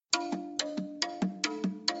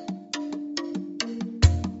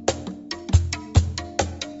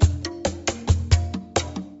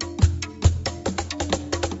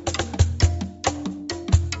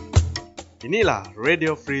Inilah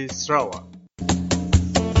Radio Free Sarawak.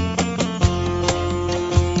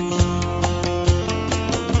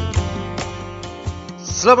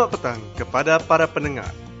 Selamat petang kepada para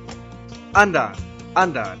pendengar. Anda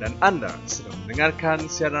dan anda sedang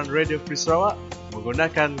mendengarkan siaran Radio Free Sarawak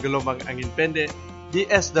menggunakan gelombang angin pendek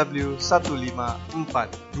DSW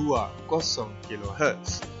 1542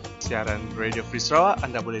 kHz. Siaran Radio Free Sarawak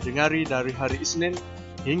anda boleh dengari dari hari Isnin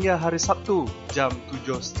hingga hari Sabtu jam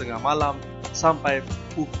 7.30 malam sampai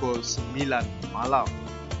pukul 9 malam.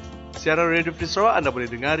 Siaran Radio Free Sarawak anda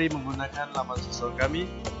boleh dengari menggunakan laman sosial kami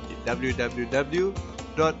di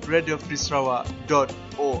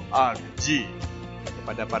www.radiofreesarawak.org.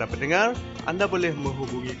 Kepada para pendengar, anda boleh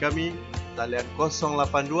menghubungi kami talian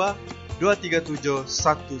 082 237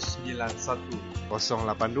 191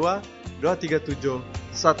 082 237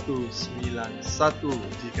 191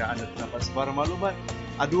 jika anda terdapat sebarang maklumat,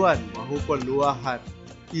 aduan maupun luahan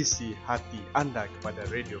isi hati anda kepada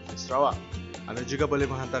Radio Free Sarawak. Anda juga boleh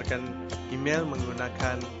menghantarkan email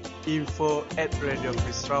menggunakan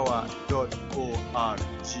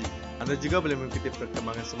info@radiofreesarawak.org. Anda juga boleh mengikuti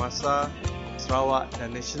perkembangan semasa Sarawak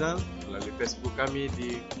dan nasional melalui Facebook kami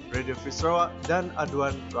di Radio Free Sarawak dan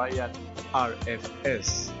Aduan Rakyat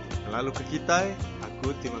RFS. Lalu ke kita,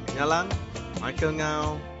 aku Timur Kenyalang, Michael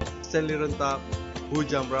Ngau, Stanley Rentap,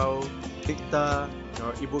 Bujang Brau, Dikta,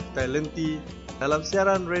 Ibu kita Lenti dalam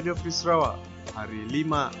siaran Radio Free Sarawak hari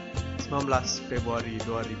 5 19 Februari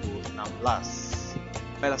 2016.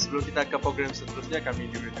 Baiklah, sebelum kita ke program seterusnya, kami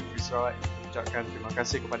di Radio Free Sarawak ucapkan terima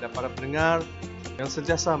kasih kepada para pendengar yang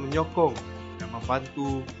sentiasa menyokong dan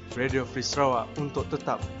membantu Radio Free Sarawak untuk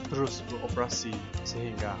tetap terus beroperasi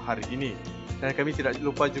sehingga hari ini. Dan kami tidak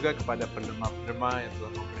lupa juga kepada penderma-penderma yang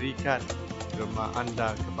telah memberikan derma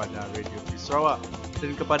anda kepada Radio Free Sarawak.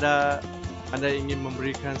 Dan kepada anda yang ingin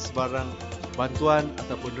memberikan sebarang bantuan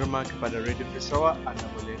ataupun derma kepada Radio Free Sarawak, anda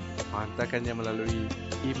boleh menghantarkannya melalui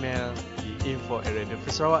email di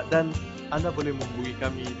info@radiofreesarawak dan anda boleh menghubungi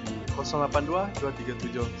kami di 082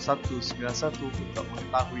 237 191 untuk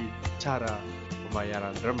mengetahui cara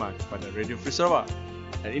pembayaran derma kepada Radio Free Sarawak.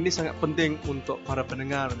 Dan ini sangat penting untuk para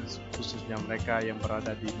pendengar, khususnya mereka yang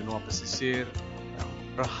berada di benua pesisir, yang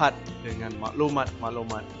rehat dengan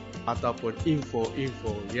maklumat-maklumat ataupun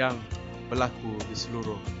info-info yang berlaku di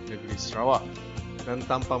seluruh negeri Sarawak. Dan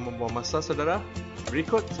tanpa membuang masa, saudara,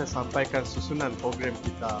 berikut saya sampaikan susunan program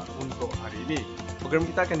kita untuk hari ini. Program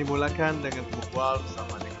kita akan dimulakan dengan berbual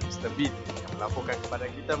bersama dengan Mr. Bin yang melaporkan kepada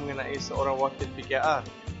kita mengenai seorang wakil PKR,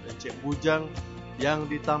 Encik Bujang, yang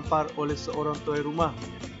ditampar oleh seorang tuai rumah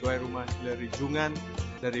dari Jungan,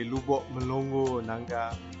 dari Lubuk Melongo,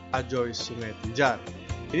 Nangga, Ajoy, Sungai Tinjar.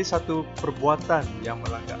 Ini satu perbuatan yang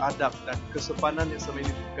melanggar adab dan kesopanan yang selama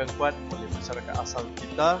ini dipegang kuat oleh masyarakat asal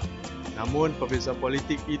kita. Namun perbezaan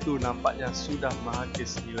politik itu nampaknya sudah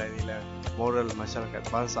mengakis nilai-nilai moral masyarakat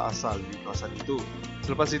bangsa asal di kawasan itu.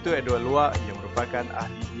 Selepas itu, Edward Luak yang merupakan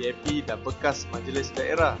ahli DAP dan bekas majlis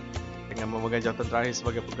daerah dengan memegang jawatan terakhir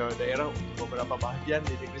sebagai pegawai daerah untuk beberapa bahagian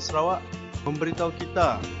di negeri Sarawak, memberitahu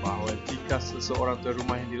kita bahawa jika seseorang tuan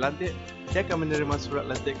rumah yang dilantik, dia akan menerima surat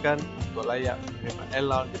lantikan untuk layak menerima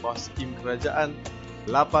allowance di bawah skim kerajaan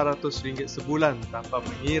RM800 sebulan tanpa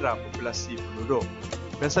mengira populasi penduduk.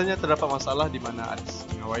 Biasanya terdapat masalah di mana ada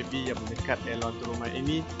setengah YB yang menyekat allowance tuan rumah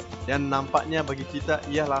ini, dan nampaknya bagi kita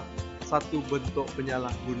ialah satu bentuk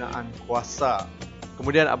penyalahgunaan kuasa.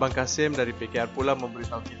 Kemudian Abang Kasim dari PKR pula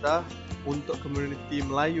memberitahu kita untuk komuniti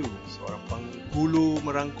Melayu, seorang penghulu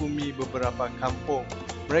merangkumi beberapa kampung.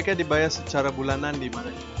 Mereka dibayar secara bulanan di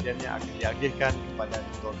mana kemudiannya akan diagihkan kepada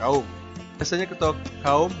ketua kaum. Biasanya ketua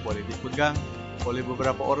kaum boleh dipegang oleh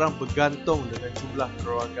beberapa orang bergantung dengan jumlah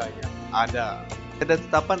keluarga yang ada. Ada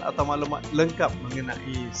tetapan atau maklumat lengkap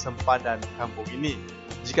mengenai sempadan kampung ini.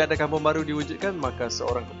 Jika ada kampung baru diwujudkan, maka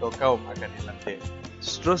seorang ketua kaum akan dilantik.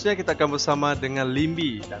 Seterusnya kita akan bersama dengan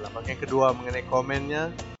Limbi dalam bahagian kedua mengenai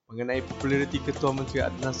komennya mengenai populariti Ketua Menteri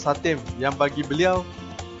Adnan Satim yang bagi beliau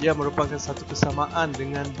ia merupakan satu kesamaan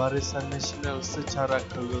dengan Barisan Nasional secara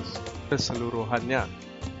keseluruhannya.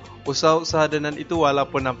 Usaha-usaha Adnan itu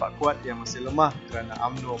walaupun nampak kuat, ia masih lemah kerana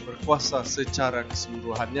UMNO berkuasa secara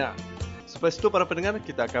keseluruhannya. Selepas itu, para pendengar,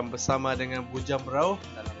 kita akan bersama dengan Bujang Brau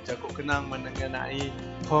dalam Jakuk Kenang mengenai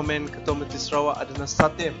komen Ketua Menteri Sarawak Adnan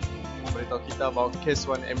Satim memberitahu kita bahawa kes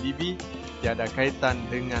 1MDB tiada kaitan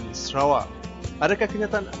dengan Sarawak. Adakah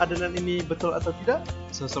kenyataan Adnan ini betul atau tidak?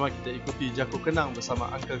 Sama-sama kita ikuti Jakuk Kenang bersama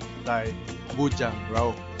Uncle Tuai Bujang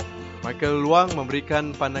Brau. Michael Luang memberikan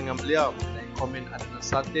pandangan beliau mengenai komen Adnan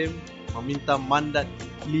Satim meminta mandat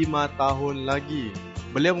 5 tahun lagi.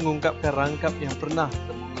 Beliau mengungkapkan rangkap yang pernah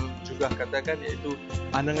juga juga katakan, iaitu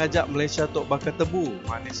ana ngajak Malaysia tok bakar tebu,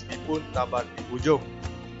 manis pun tabar di hujung.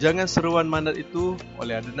 Jangan seruan mandat itu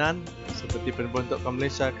oleh adenan seperti pemberontakan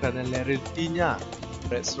Malaysia kerana realitinya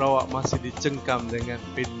rakyat Sarawak masih dicengkam dengan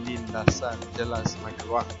penindasan jelas semakin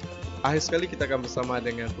ruang. Akhir sekali kita akan bersama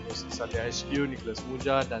dengan Pengurusi Salia HQ Nicholas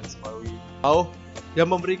Muja dan Semawi Au yang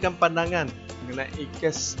memberikan pandangan mengenai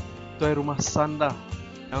kes Tuai Rumah Sandah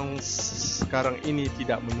yang sekarang ini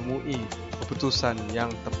tidak menemui keputusan yang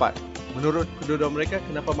tepat. Menurut kedua-dua mereka,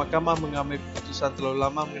 kenapa mahkamah mengambil keputusan terlalu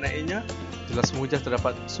lama mengenainya? Jelas Muja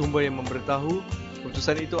terdapat sumber yang memberitahu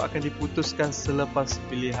keputusan itu akan diputuskan selepas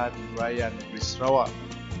pilihan raya negeri Sarawak.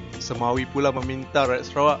 Semawi pula meminta rakyat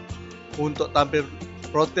Sarawak untuk tampil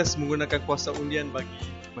protes menggunakan kuasa undian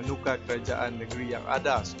bagi menukar kerajaan negeri yang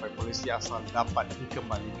ada supaya polisi asal dapat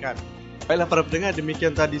dikembalikan. Baiklah para pendengar,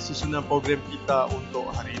 demikian tadi susunan program kita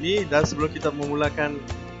untuk hari ini, dan sebelum kita memulakan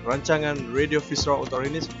rancangan Radio Free Sarawak untuk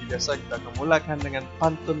hari ini, seperti biasa kita akan mulakan dengan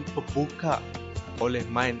pantun pembuka oleh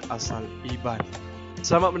main asal Iban.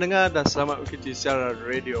 Selamat mendengar dan selamat mengikuti siaran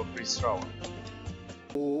Radio Free Sarawak.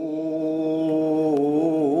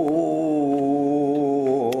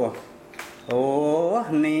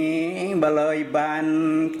 Ni balai ban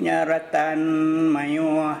kenyaratan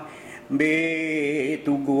mayu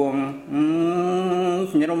betugung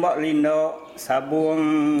nyerombak lindok sabung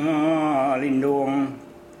lindung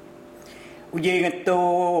uji ngetu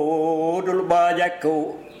dulu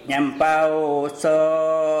bajaku nyampau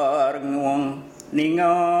serengung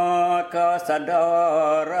ninga ke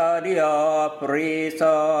sadar dia peri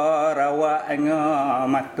Sarawak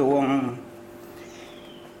ngamatung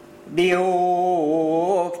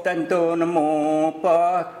Diuk tentu nemu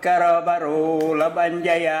perkara baru laban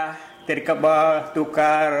jaya terkebal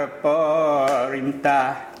tukar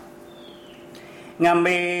perintah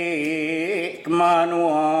ngambil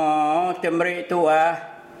kemanua temri tua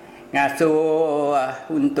ngasuh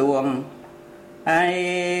untung ai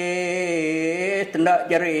tendak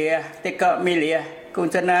jeriah tekak miliah kun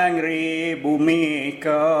senang ri bumi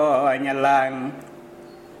ke nyalang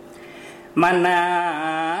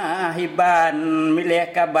mana hiban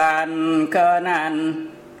milih kaban kenan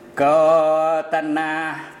ke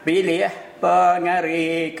tanah pilih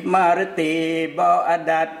pengari kemarti bawa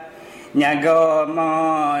adat nyago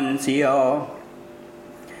monsio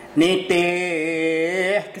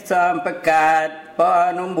nitih kesampekat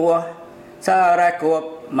penumbuh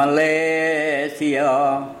sarakup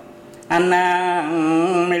Malaysia anang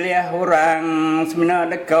milih orang semina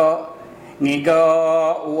dekok ngigo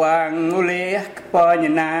uang ulih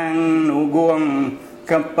kepenyenang nugung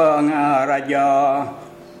kepengaraja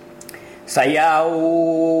sayau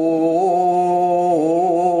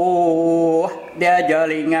dia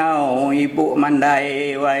jalingau ibu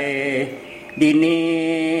mandai wae dini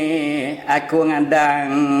aku ngadang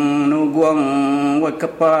nugung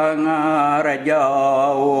kepengaraja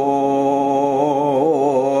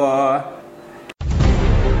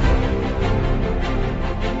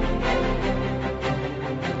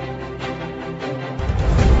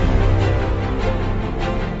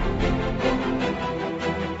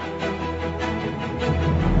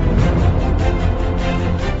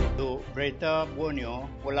Berita Borneo,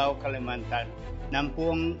 Pulau Kalimantan,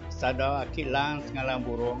 nampung sada akik lang sengalang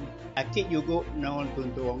burung, akik yuguk nol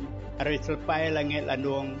tuntung, hari selepai langit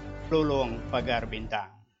landung, pelulung pagar bintang.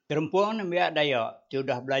 Perempuan biak Dayak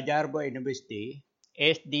sudah belajar beruniversiti,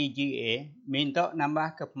 SDGA, minta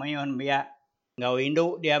nambah kepemayan biak ngau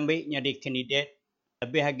induk diambil jadi kandidat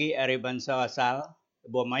lebih lagi dari bangsa asal,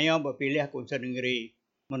 buat maya berpilih kuasa negeri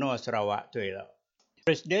menua Sarawak tu elok.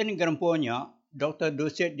 Presiden gerempuannya, Dr.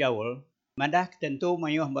 Dusit Jawul, madah tentu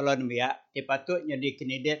mayuh balon biak dipatut jadi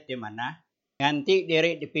kandidat di mana nganti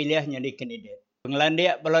diri dipilih jadi kandidat.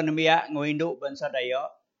 Penglandiak balon biak ngawinduk bangsa Dayak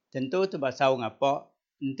tentu terbasau ngapa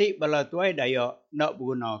nanti bala tuai Dayak nak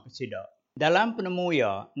berguna kesidak. Dalam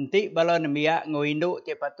penemuya nanti balon biak ngawinduk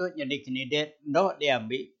dipatut jadi kandidat nak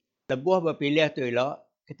diambil lebuh berpilih tu elok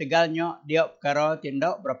ketegalnya dia perkara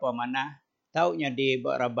tindak berapa mana tau jadi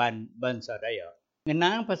beraban bangsa Dayak.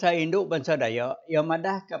 Ngenang pasal induk bangsa Dayak, yang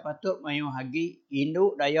madah kapatut mayuh hagi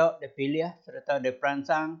induk Dayak dipilih serta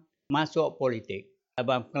diperansang masuk politik.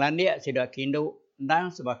 Abang pengelandiak sidak kinduk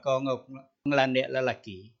ndang sebakau ngau pengelandiak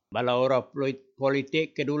lelaki. Bala orang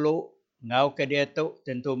politik ke dulu, ngau ke dia tu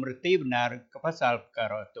tentu merti benar ke pasal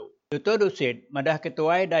perkara tu. Tutu dusit, madah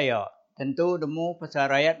ketuai Dayak, tentu demu pasal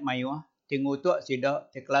rakyat mayuh, tinggu tuak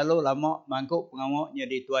sidak terlalu lama mangkuk pengamuk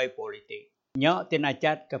jadi tuai politik. Nyok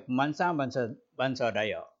tinacat ke pemansang bangsa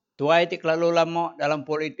Dayak. Tuai terlalu lama dalam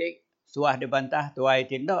politik, suah dibantah tuai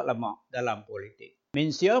tindak lama dalam politik.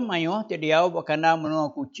 Minsio mayuh tidiau berkena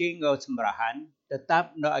menua kucing gau semberahan,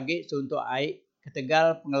 tetap nak agi suntuk air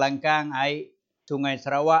ketegal pengelangkang air Sungai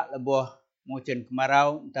Sarawak lebuh musim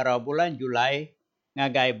kemarau antara bulan Julai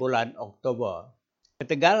ngagai bulan Oktober.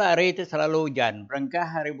 Ketegal hari itu selalu hujan, berengkah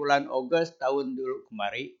hari bulan Ogos tahun dulu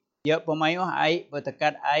kemari, dia pemayuh air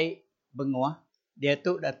bertekad air benguah, dia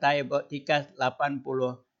tu datai bertikas 80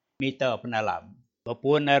 meter penalam.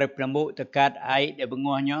 Walaupun hari penembuk tekad air dia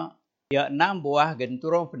benguahnya, dia 6 buah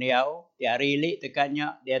genturung peniau, dia rilik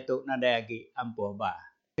tekadnya, dia tu nadai lagi ampuh bah.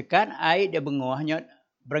 Tekad air dia benguahnya,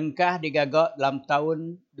 berengkah digagak dalam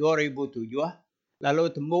tahun 2007,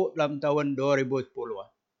 lalu tembuk dalam tahun 2010.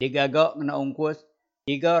 Digagak kena ungkus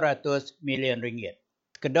 300 million ringgit.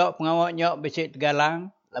 Kedok pengawaknya besik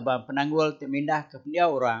Tegalang, laban penanggul termindah ke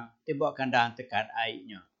pendiau orang, tibak kandang tekad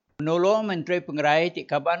airnya. Menolong Menteri Pengerai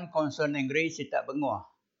Tikaban Konsul Negeri Sitak Benguah,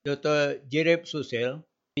 Dr. Jirib Susil,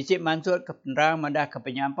 bisik mansut ke penerang mandah ke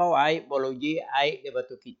penyampau air biologi air di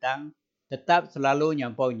Batu Kitang, tetap selalu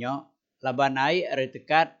nyampaunya, laban air dari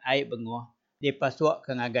tekad air benguah, dipasuak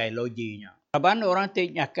ke ngagai lojinya. Laban orang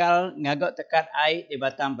tik nyakal ngagak tekad air di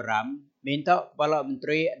Batang Beram, minta Kepala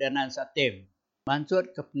Menteri Adanan Satim,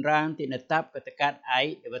 mansut ke penerang tik netap ke tekad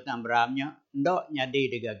air di Batang Beramnya, ndak nyadi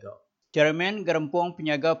digagak. Chairman Gerempung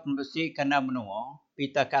Penyaga Pembersih Kandang Menua,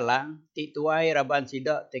 Peter Kalang, tik tuai Raban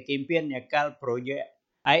Sidak terkimpin nyakal projek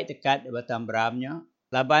air tekad di Batang Beramnya,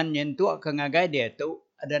 laban nyentuk ke ngagai dia tu,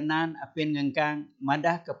 Adanan apin ngengkang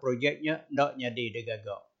madah ke projeknya ndak nyadi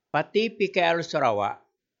digagak. Parti PKR Sarawak,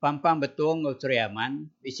 Pampang Betung Ngau Seriaman,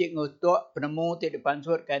 bisik ngutuk penemu tik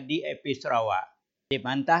dipansut ke DAP Sarawak.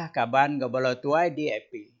 Dipantah kaban gabala tuai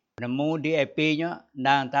DAP. Penemu DAP-nya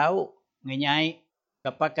ndang tahu ngenyai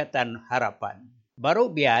Kepakatan Harapan. Baru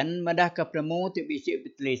bian madah ke penemu tik bisik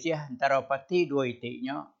bertelisih antara parti dua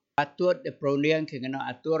itiknya, patut diperunding kena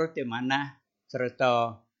atur di mana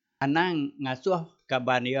serta anang ngasuh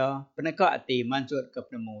kaban ia peneka ati mansut ke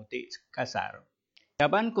penemu tik kasar.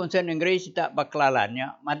 Kaban Konsul Negeri Sitak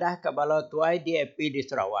Baklalannya madah ke bala tuai DAP di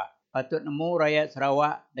Sarawak. Patut nemu rakyat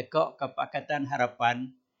Sarawak dekak Kepakatan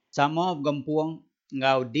Harapan sama gempung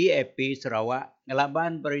ngau DAP Sarawak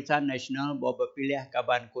ngelaban Barisan Nasional bawa berpilih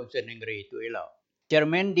kaban Konsul Negeri itu elok.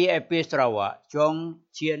 Chairman DAP Sarawak, Chong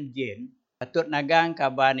Chien Jin, patut nagang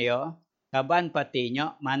kaban ia, kaban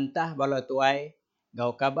partinya mantah bala tuai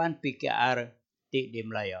ngau kaban PKR tik di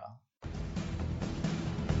Melaya.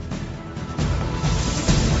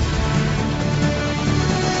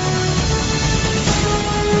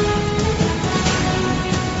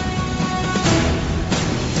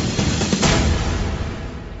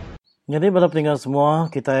 Jadi pada pendengar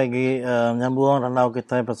semua, kita lagi menyambung ranau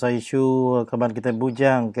kita pasal isu kaban kita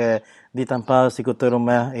bujang ke di tanpa siku Tuai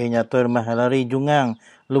Rumah, Tuai Rumah lari jungang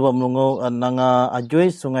lupa melungu nanga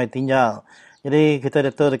ajui Sungai Tinjal. Jadi kita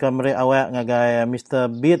datang dekat meri awak ngagai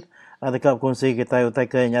Mr. Beat dekat kongsi kita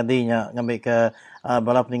utai ke nyadinya ngambil ke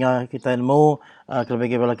bala pendengar kita ilmu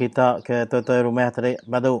kelebih bala kita ke Tuai Rumah tadi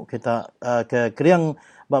baru kita ke Kriang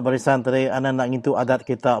barisan tadi anak nak ngintu adat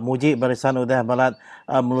kita muji barisan udah balat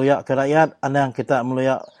meluyak ke rakyat anak kita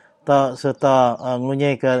meluyak tak serta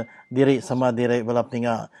ngunyi ke diri sama diri bala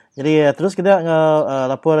pendengar. Jadi terus kita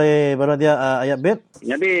lapor baru dia ayat bet.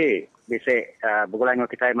 Jadi bisik bukulan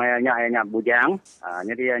kita mayanya ayatnya bujang.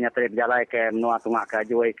 Jadi ayatnya tadi berjalan ke menua tungak ke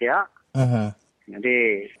juai kia. Jadi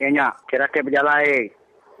ayatnya kira-kira berjalan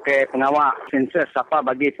ke pengawak sensus siapa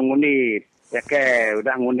bagi pengundi. Ya ke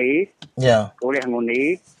udah ngundi. Ya. Boleh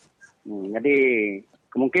ngundi. Jadi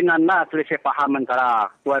kemungkinan nak selisih paham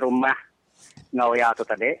antara tuai rumah ngau ya tu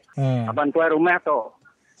tadi. Abang tuai rumah tu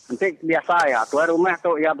nanti biasa ya tuai rumah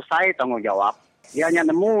tu ya besar tanggungjawab. Dia hanya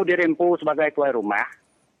nemu dirempu sebagai tuai rumah.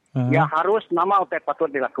 Ya harus nama utai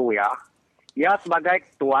patut dilaku ya. Ya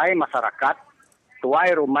sebagai tuai masyarakat,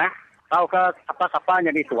 tuai rumah, tahu ke apa-apa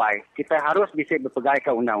jadi tuai. Kita harus bisa berpegang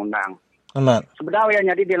ke undang-undang.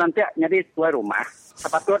 Sebenarnya jadi dilantik jadi tuai rumah,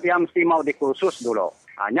 sepatut yang mesti mau dikursus dulu.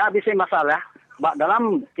 Hanya bisa masalah,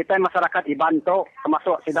 dalam kita masyarakat dibantu,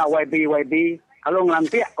 termasuk sida YB, kalau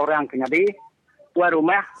ngelantik orang jadi tuai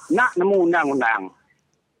rumah, nak nemu undang-undang.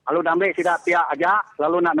 Kalau damai sida pihak aja,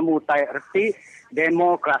 lalu nak nemu erti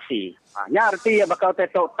demokrasi. Hanya erti ya bakal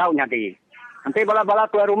tahu jadi. Nanti bala-bala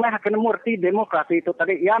tuai rumah akan nemu erti demokrasi itu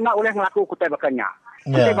tadi, ya nak oleh ngelaku kutai bakanya.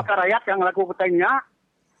 Nanti bakal rakyat yang ngelaku kutainya,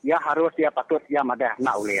 ya harus dia patut dia madah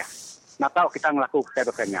nak ulih. Nak tahu kita ngelaku kita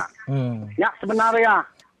bekerja. Ya sebenarnya.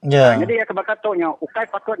 Jadi ya kebakatnya ukai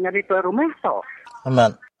patut nyari tuai rumah tu.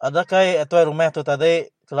 Aman. Adakah tuai rumah tu tadi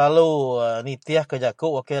selalu nitiah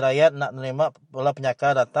kejaku wakil rakyat nak menerima bola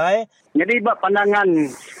penyakar datai? Jadi pandangan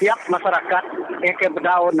setiap masyarakat ke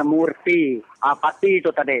berdaun murti parti itu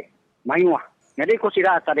tadi. Mayuah. Jadi aku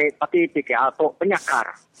tidak tadi pati PKL tu penyakar.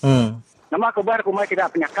 Nama aku bar aku mai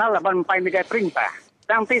tidak penyakar laban mempai migai perintah.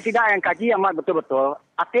 Nanti tidak yang kaji amat betul-betul.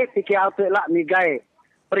 Ati PKL tu lah migai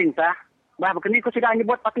perintah. Bah begini aku tidak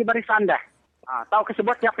nyebut pati barisan dah. Tahu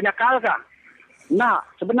kesebut siapa penyakar kah? Nah,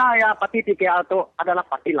 sebenarnya pati PKL tu adalah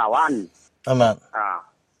pati lawan. Amat.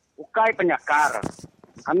 Ukai penyakar.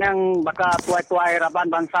 Amang baka tuai-tuai raban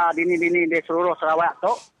bangsa dini-dini di seluruh Sarawak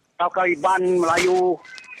tu. Tahu kau Iban Melayu,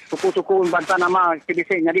 suku-suku bangsa nama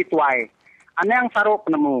kibisik jadi tuai. Anang saruk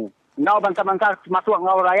penemu. Ngau bangsa-bangsa masuk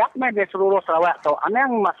ngau rakyat meh di seluruh Sarawak tu.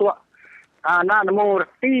 Anang masuk nak nemu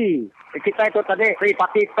reti. Kita itu tadi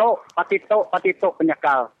pati to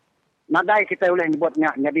penyakal. Nadai kita boleh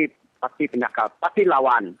nyebutnya jadi pati penyakal, pati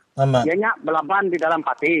lawan. Ianya belaban di dalam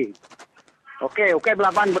pati. Okey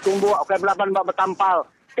belaban bertumbuh, belaban bertampal.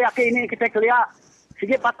 Tapi ini kita kelihat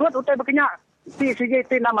sige patut utai berkenyak. Sige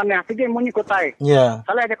namanya, sige munyi kutai. Ya.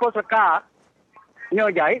 Salah jako seka.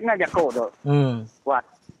 Nyo jahit na jako do. Buat.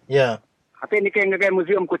 Ya. Hati ni ke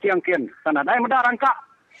museum kucing kian. Sana dai meda rangka.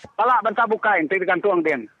 Pala bangsa bukai ente gantung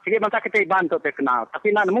den. Sige bangsa kita bantu terkenal.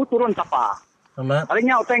 Tapi nak nemu turun siapa?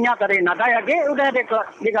 Harinya utainya dari nadaya ge udah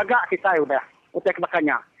digagak kita udah. Utai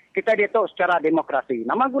kebakanya. Kita dia tu secara demokrasi.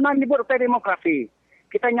 Nama guna nyebut utai demokrasi.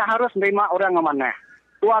 Kita harus menerima orang mana.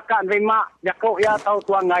 Tua kan terima jako ya tahu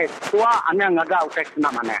tua ngait. Tua anya ngaga utai kena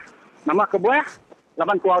mana. Nama kebuah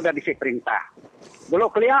laban tua udah disi perintah. Dulu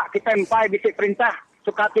kelia kita empai disi perintah.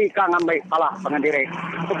 Sukati ka ngambil salah pengandiri.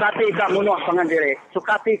 Sukati ka munuh pengandiri.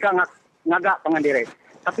 Sukati ka ngagak pengandiri.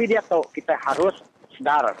 Tapi dia tahu kita harus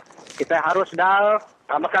sedar. Kita harus sedar.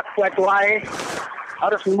 Apakah tuai-tuai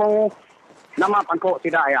harus nemu nama pangkok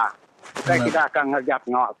tidak ya. Kita tidak akan ngerjap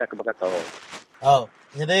ngawak saya kebegitu.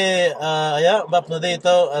 Jadi ya bab nanti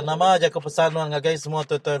itu nama jaga pesanuan ngagai semua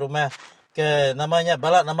tuai rumah ke namanya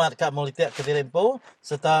balat nama kak mulitiak ke diri empu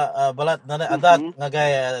serta balat nana adat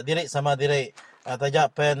ngagai diri sama diri.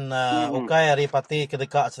 Tajak pen ukai hari pati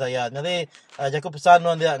kedekak saya. Jadi jaga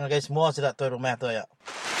pesanuan dia ngagai semua sudah tuai rumah tu ya.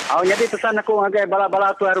 Jadi pesan aku ngagai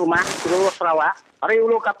bala-bala tuai rumah seluruh Sarawak. Hari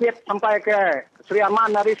Ulu Kapit sampai ke Sri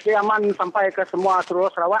Aman, dari Sri Aman sampai ke semua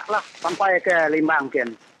seluruh Sarawak lah, sampai ke Limbang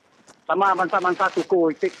mungkin. Sama bangsa-bangsa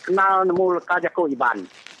suku kenal nemu leka jako Iban.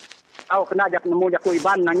 Tahu kena nemu jako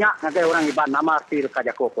Iban nanya ngagai orang Iban nama arti leka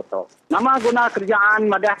jako foto. Nama guna kerjaan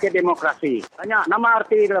madah ke demokrasi. Tanya nama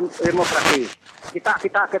arti demokrasi.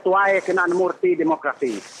 Kita ketuai kena nemu arti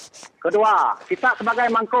demokrasi. Kedua, kita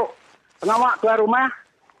sebagai mangkuk pengawak tuai rumah,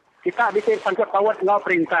 kita bisa sangkut pawat ngau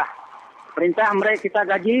perintah. Perintah mereka kita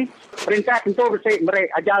gaji, perintah tentu bersih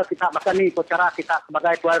mereka ajal kita bahkan ni cara kita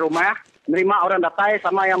sebagai tuai rumah menerima orang datai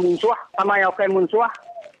sama yang munsuh, sama yang ukai munsuh,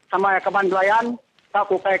 sama yang kaban belayan, tak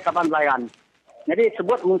ukai kaban belayan. Jadi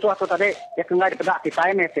sebut munsuh tu tadi dia kengai pedak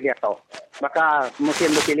kita ini dia tahu. Maka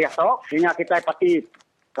mungkin lihat tahu, inya kita pati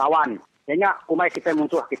kawan, inya umai kita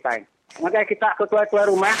munsuh kita. Ngagai kita ketua-tuai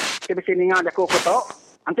rumah, kita bisa ningat aku tahu.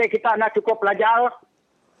 Nanti kita nak cukup belajar,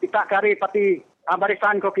 kita cari pati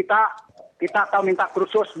barisan ko kita tahu minta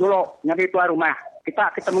kursus dulu nyari tuai rumah. Kita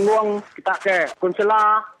menguang, kita ke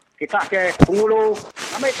konsela, kita ke pengulu,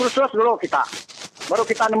 ambil kursus dulu kita. Baru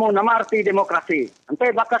kita nemu nama arti demokrasi. Nanti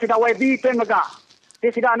bakal sudah YB pen megak. Dia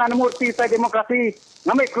sudah nak nemu arti demokrasi,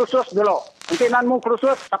 ambil kursus dulu. Nanti nak nemu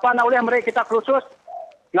kursus, apa nak boleh mereka kita kursus,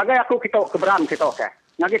 ngagai aku kita keberan kita ke.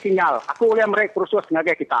 Ngagai tinggal, aku boleh mereka kursus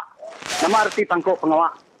ngagai kita. Nama arti pangkok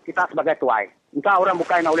pengawak kita sebagai tuai. Entah orang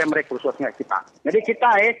bukan nak boleh mereka kursusnya kita. Jadi kita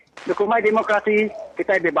dukumai demokrasi,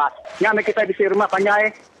 kita bebas. Yang kita bisa rumah panjai,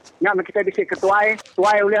 yang kita bisa ketuai,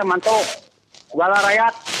 tuai boleh mantuk. Wala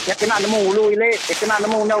rakyat, yang kena nemu ulu ile, yang kena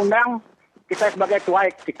nemu undang-undang, kita sebagai tuai,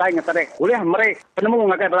 kita ingat tadi. Boleh mereka penemu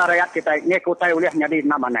ngagai bala rakyat kita, ini kutai boleh jadi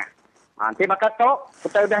namanya. Nanti bakat tu,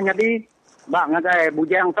 kutai boleh jadi, ngagai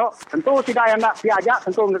bujang tu, tentu tidak yang nak piajak,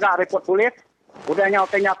 tentu ngagai report polis. Udahnya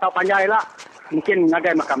otenya tahu panjai lah, mungkin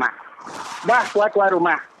ngagai mahkamah. Tuai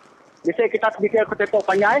rumah. Bisa kita pikir ketetok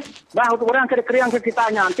panjai. Orang keriang ke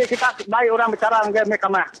kitanya. Nanti kita baik orang bicara dengan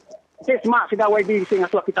mahkamah. Nanti semak sudah YB bisa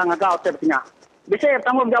ngasuh kita ngagau terpinya. Bisa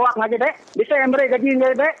tanggungjawab ngaji dek. Bisa yang beri gaji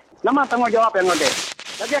ngaji dek. Nama tanggungjawab yang ngaji.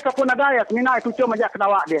 Jadi aku pun ada ya. Semina itu cuma aja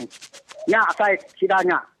kedawak dia. Nya asai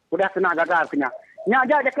sidanya. Udah kena gagal punya. Nya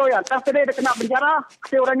aja dia koyan. Tak sedih dia kena penjara.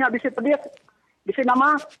 Kasi orangnya bisa pedis. Bisa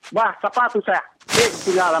nama. Siapa tu saya. Dia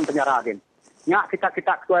tinggal dalam penjara dia. Nya kita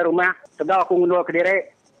ketua rumah, sedang aku ngundur ke diri,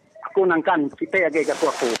 aku nangkan kita lagi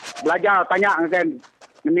aku. Belajar tanya dengan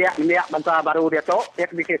niat bangsa baru dia tu, dia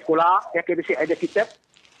bisa sekolah, dia bisa educated.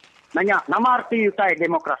 Nanya, nama arti utai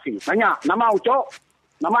demokrasi. Nanya, nama ucok,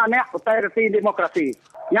 nama anak utai arti demokrasi.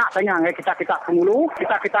 Nya tanya kita pengulu,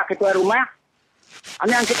 kita ketua rumah,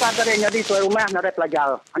 Yang kita tadi jadi tuai rumah nada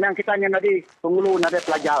pelajar. Yang kita jadi penghulu nada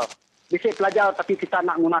pelajar. Bisik pelajar tapi kita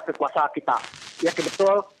nak guna kekuasaan kita. Ya ke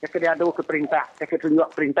betul, ya ke dia adu ke perintah, ya ke tunjuk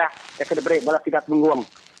perintah, ya ke diberi bala tidak mengguang,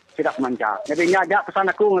 tidak memancar. Jadi ini ada pesan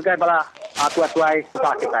aku ngegai bala tuai-tuai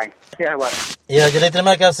besar kita. Ya, buat. Ya, jadi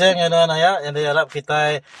terima kasih Nguan ya. Yang harap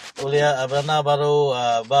kita ulia berana baru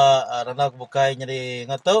rana bukai jadi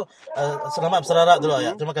ngatu. Selamat bersarat dulu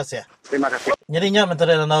ya. Terima kasih. Terima kasih. Jadi nya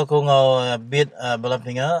menteri rana ku ngau bid balam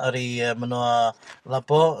pinga hari menua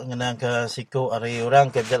lapo ngenang ke siku hari orang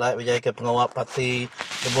ke berjaya ke pengawal parti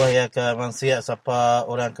sebuah ya ke manusia siapa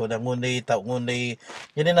orang ke udah ngundi tak ngundi.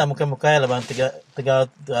 Jadi nak muka-muka lebang tiga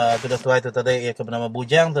tuai tu tadi ya ke bernama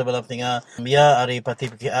Bujang tu balam pinga dia hari parti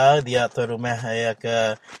PKR dia tuai rumah ya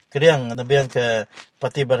ke keriang nabiang ke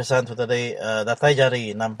parti barisan tu tadi datai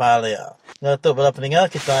jari nampal ya. Ngatu bala peningal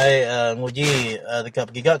kita nguji dekat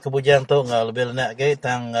gigak ke Bujang tu lebih lenak ke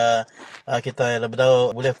tang kita lebih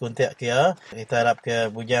tahu boleh kontak kia kita harap ke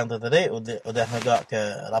Bujang tu tadi udah ngagak ke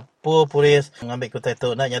rapu polis ngambil kita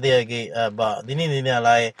tu nak jadi lagi dini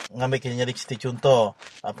alai ngambil kita jadi citi contoh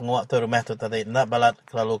penguat tu rumah tu tadi nak balat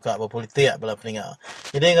kalau ka berpolitik bala peningal.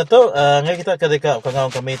 Jadi ngatu ngai kita ke dekat kawan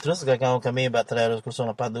kami terus kawan kami baterai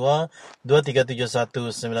 082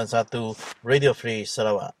 237191 Radio Free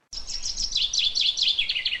Sarawak.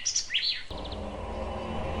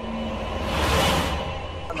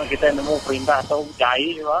 Kita nemu perintah atau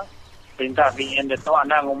jai juga perintah BN itu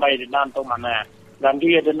anak ngumai denan tu mana dan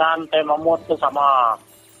dia denan tema mot tu sama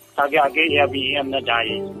sagi-agi ya BN na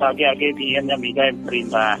jai sagi-agi BN nya migai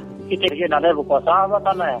perintah kita ke nada berkuasa apa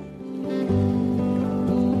tanah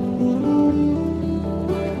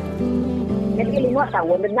jadi 5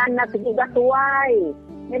 tahun denan nak pergi dah tuai.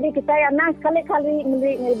 Jadi kita yang nak sekali-kali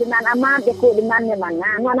memberi dengan amat ikut dengan yang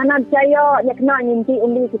mana. Mana-mana percaya yang kena nyinti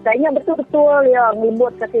undi kita. Yang betul-betul ya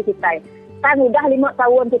ngelibut kaki kita. Kan udah 5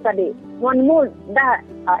 tahun tu tadi. Nganmu dah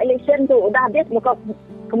election tu udah habis muka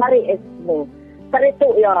kemari tu. Setelah itu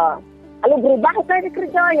ya. Lalu berubah saya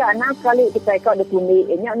kerja ya. Nak sekali kita ikut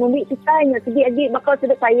dokundi. Yang nundi kita yang sedih-sedih bakal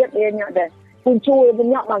sudah sayat dia yang dah. Kuncul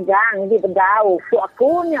banyak magang. Jadi berdau. Tu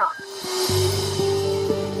akunya.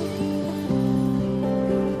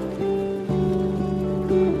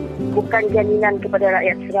 Bukan jaminan kepada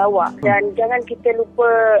rakyat Sarawak dan jangan kita lupa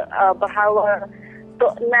bahawa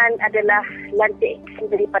Tok Nan adalah lantikan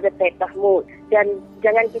daripada Taib Mahmud dan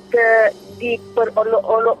jangan kita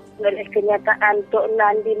diperolok-olok oleh kenyataan Tok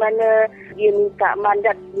Nan di mana dia minta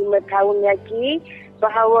mandat 5 tahun lagi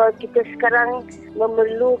bahawa kita sekarang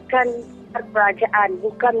memerlukan kerajaan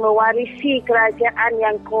bukan mewarisi kerajaan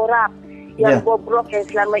yang korup yang bobrok yang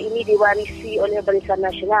selama ini diwarisi oleh Barisan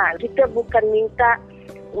Nasional. Kita bukan minta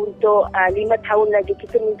untuk 5 tahun lagi,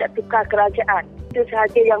 kita minta tukar kerajaan. Itu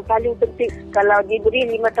sahaja yang paling penting. Kalau diberi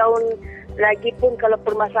 5 tahun lagi pun kalau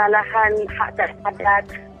permasalahan hak dan adat,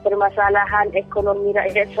 permasalahan ekonomi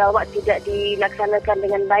rakyat Sarawak tidak dilaksanakan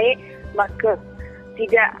dengan baik, maka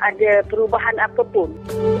tidak ada perubahan apapun.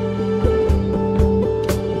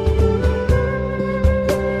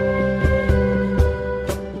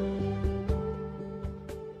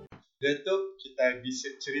 Datuk kita bisa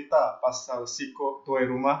cerita pasal sikok tuai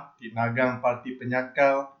rumah di nagang parti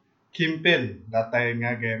penyakal kempen datai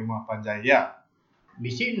ngagai rumah Panjaya.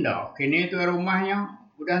 Bisik ndak kini tuai rumahnya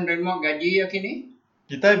udah nerima gaji ya kini?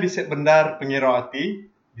 Kita bisa bendar pengirauati,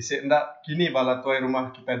 bisa ndak kini bala tuai rumah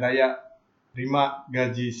kita Dayak terima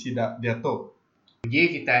gaji sidak dia tu. Uji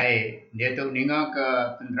kita dia tu ninga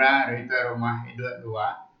ke pendera dari tuai rumah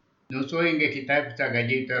 22. Nusu hingga kita bisa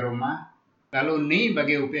gaji tuai rumah. Kalau ni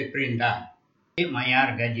bagi upet perintah,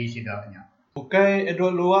 mayar gaji sidaknya. Bukai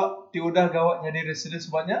edok luak ti udah gawak jadi residen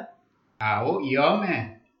sebanyak? Tahu iya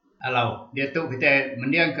meh. Alau dia tu kita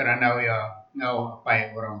mendiang kerana ya ngau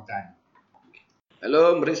apa orang hutan.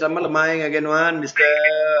 Halo, beri selamat lemai ngagenuan Mr.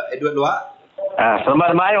 Edward Luak.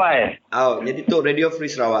 selamat mai wai Jadi tu Radio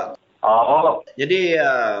Free Sarawak. Jadi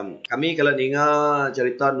kami kalau dengar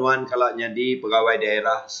cerita nuan kalau jadi pegawai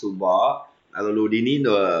daerah Subah. Lalu dini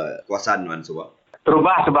tu kuasaan Wan Subah.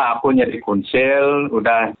 Terubah sebab aku jadi konsil,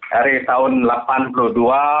 udah dari tahun 82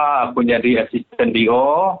 aku jadi asisten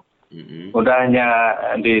DO. Udahnya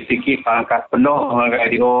disiki pangkat penuh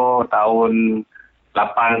sebagai DO tahun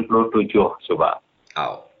 87 Subah.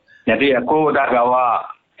 Jadi aku udah gawa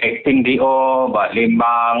acting DO, bak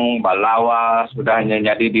limbang, bak lawas, udahnya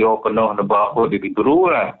jadi DO penuh lebah aku di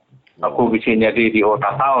guru lah. Aku bisa jadi DO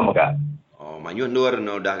tasau maka. Manyun nur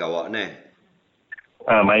udah gawa ni.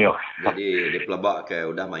 Mayu. Jadi dia pelabak ke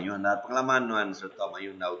udah mayuh dah pengalaman nuan serta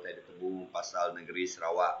mayuh dah utai tebu pasal negeri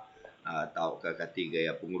Sarawak atau ke ketiga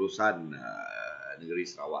ya pengurusan negeri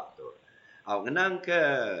Sarawak tu. Ngenang ke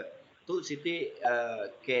Tu Siti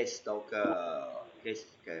kes atau kes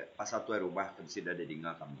ke pasal tuai rumah kan sudah ada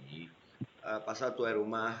dengar kami. Pasal tuai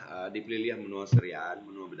rumah dipilih menua serian,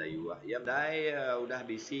 menua Bedayuah. Ya dai udah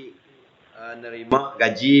bisi nerima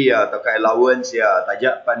gaji atau allowance ya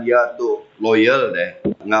tajak pan dia tu loyal deh.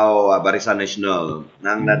 Ngau Barisan Nasional.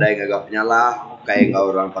 Nang nadai gagap penyalah kayak ngau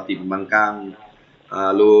orang parti pembangkang.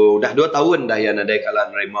 Lu dah 2 tahun dah ya nadai kalau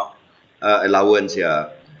nerima allowance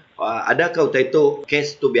ya. Ada kau itu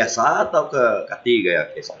kes tu biasa atau ke kati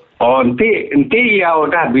gaya kes? Oh, nanti ya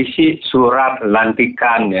udah bisi surat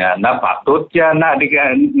lantikan ya. Nah patut ya nak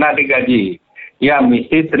digaji. Ya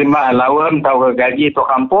mesti terima allowance atau gaji tu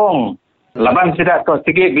kampung. Laban tidak tu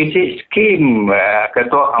sikit bisi skim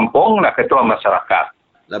ketua kampung lah ketua masyarakat.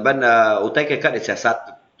 Laban utai kekat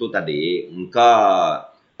siasat tu tadi, engkau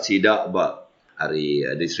sidak buat hari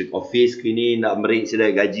district office kini nak beri sida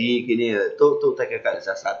gaji kini tu tak kekal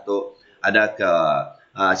satu ada ke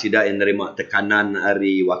sida yang nerima tekanan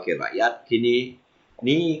hari wakil rakyat kini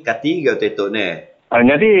ni ketiga tu ne.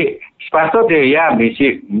 Jadi sepatutnya ya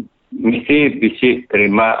mesti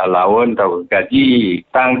terima allowance atau gaji.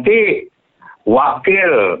 Nanti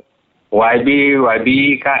wakil YB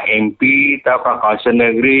ka MP atau ka kaunsil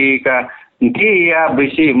negeri ka nanti ya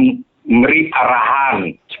mesti memberi arahan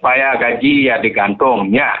supaya gaji ya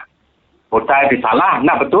digantungnya. Utai disalah,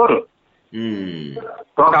 nah betul.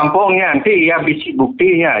 Kalau kampungnya nanti ya bisi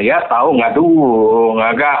buktinya, ya tahu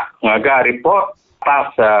ngaga report pas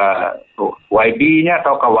YB-nya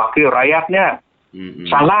atau ke wakil rakyatnya.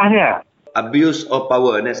 Salahnya. Abuse of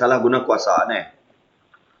power, ne salah guna kuasa ne.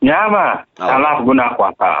 Nyama, salah guna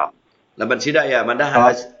kuasa. Laban sidak ya, madah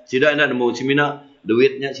sidak nak nemu cimina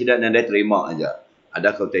duitnya sidak nak dia terima aja.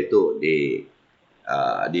 Ada kau itu di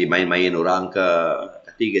main-main orang ke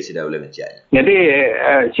ketiga sudah boleh ngecek. Jadi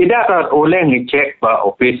sudah boleh ngecek ke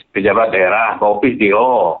ofis pejabat daerah, ke ofis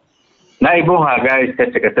DO. Nah ibu hargai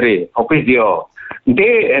sekretari ofis DO.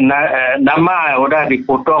 Nanti nama udah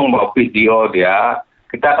dipotong ke ofis DO dia.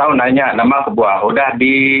 Kita tahu nanya nama kebuah udah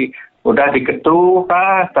diketu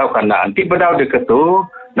kah tahu kan nanti bedau diketu.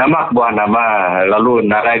 Nama kebuah nama lalu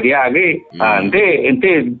narai dia lagi. Nanti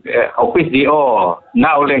office DO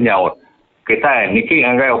nak boleh nyaut. Kita niki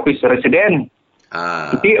anggai office residen.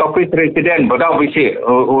 Nanti office residen bedau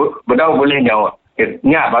boleh nyaut.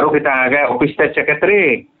 Nya baru kita anggai office state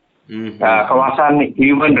secretary. Kawasan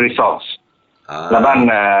human resource. Laban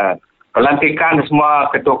pelantikan semua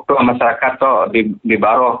ketua-ketua masyarakat tu di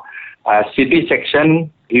bawah city section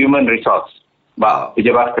human resource.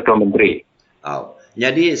 Pejabat ketua menteri.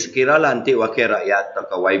 Jadi sekiranya nanti wakil rakyat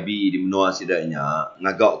atau YB di menua sidanya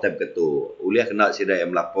ngagak time ketu, uliah kena sida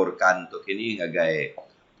yang melaporkan tu kini ngagai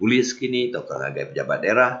polis kini atau ngagai pejabat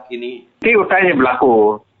daerah kini. Ti utanya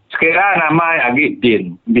berlaku. Sekiranya nama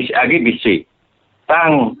agi bisi.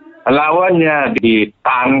 Tang lawannya di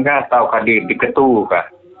tangga atau di ketu kah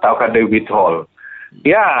atau di withhold.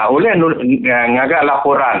 Ya, ulih ngagak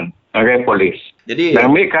laporan ngagai polis. Jadi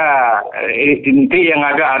mereka inti yang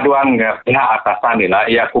agak aduan pihak atasan ni lah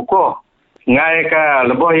ya kukuh ngai ka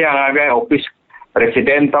lebih yang agak office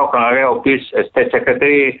presiden atau agak office state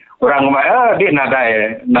secretary orang dia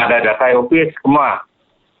nada data office semua.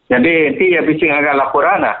 Jadi inti ya bising agak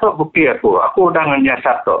laporan lah. So bukti aku udah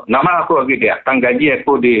ngenyasat tu. Nama aku lagi dia. Tang gaji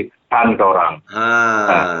aku di tangan orang.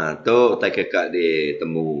 Tu tak kekak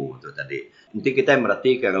ditemu tu tadi. Nanti kita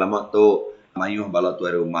merhatikan lama tu mayuh bala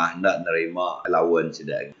tuai rumah nak nerima allowance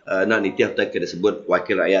sidak. Nak nitiah tak kena sebut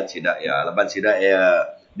wakil rakyat sidak ya. Laban sidak ya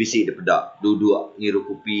bisi de pedak duduk ngiru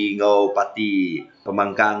kopi ngau parti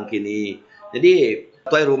pemangkang kini. Jadi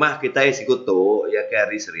tuai rumah kita sikuto ya ke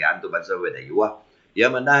hari serian tu bangsa Bedayuah.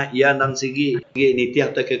 Ya mana ya nang sigi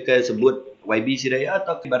nitiah tak ke sebut YB sidak ya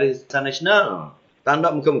atau Barisan Nasional.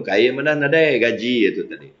 Tanda muka-muka ya mana ada gaji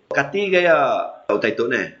itu tadi. Kati gaya utai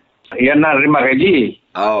tu ne. Ya nak terima gaji.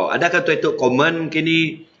 Adakah tu itu komen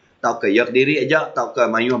kini tau ke yak diri aja tau ke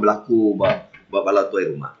mayuh berlaku buat bala tuai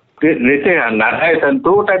rumah. Itu nadai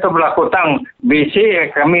tentu itu berlaku tang bisi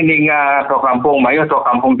kami ninga to kampung mayuh to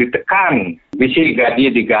kampung ditekan. Bisi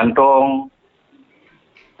gaji digantung.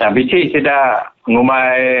 Nah bisi sudah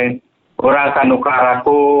ngumai orang kanukar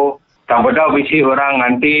aku tang bedau bisi orang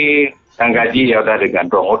nanti tang gaji ya udah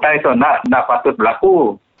digantung. Utai itu nak patut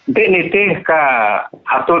berlaku. Nanti ka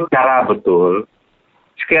atur cara betul.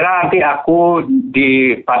 Sekiranya nanti aku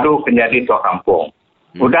dipadu menjadi tua kampung.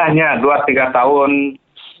 Udahnya 2-3 tahun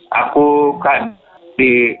aku kan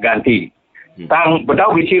diganti. Tang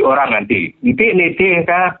bedau bisi orang nanti. Nanti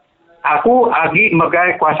ka aku agi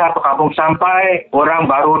megai kuasa tua kampung sampai orang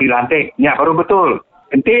baru dilantik. Ya baru betul.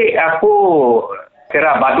 Nanti aku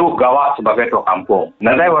kira baduk gawak sebagai tua kampung.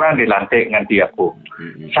 Nanti orang dilantik nganti aku.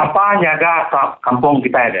 Siapa jaga kampung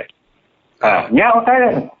kita ada? Nya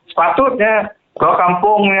saya sepatutnya tua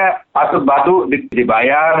kampungnya patut baduk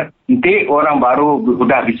dibayar. Nanti orang baru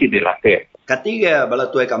sudah bisa dilantik. Ketiga bala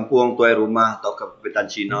tuai kampung, tuai rumah atau kapitan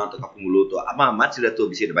Cina atau kampung ulu tu amat sudah tu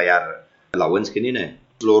bisa dibayar allowance kini ni.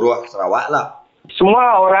 Seluruh Sarawak lah.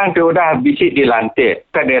 Semua orang tu sudah bisa dilantik.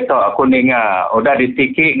 Kada tu aku dengar sudah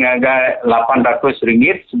ditikik ngagai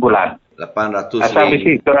RM800 sebulan. 800 asal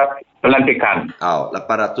bisi surat pelantikan.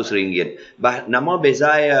 RM800. Bah nama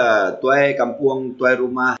beza ya tuai kampung, tuai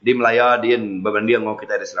rumah di Melaya din berbanding dengan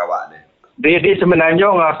kita di Sarawak ni. Di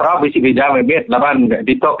Semenanjung Sarawak bisi beda mebet. Laban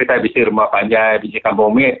di tok kita bisi rumah panjai, bisi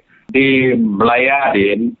kampung met. Di Melaya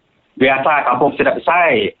din biasa kampung tidak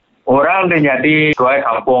besar. Orang dia jadi tuai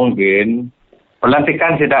kampung din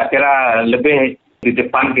pelantikan tidak kira lebih di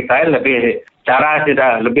depan kita, lebih cara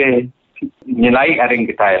tidak lebih nilai aring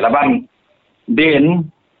kita. Laban din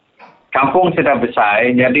kampung sudah besar,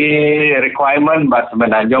 jadi requirement bahasa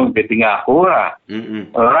Semenanjung di tengah aku lah.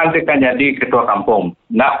 Orang itu kan jadi ketua kampung.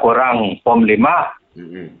 Nak orang POM 5,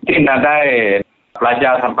 din ada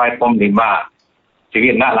pelajar sampai POM 5. Jadi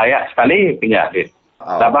nak layak sekali punya din.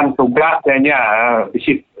 Laban tugasnya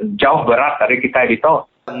jauh berat dari kita itu.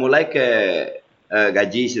 Mulai ke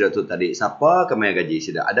gaji sudah tu tadi. Siapa kemana gaji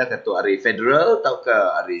sudah? Ada ketua hari federal atau ke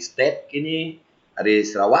hari state kini? Hari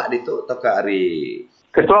Sarawak itu atau ke hari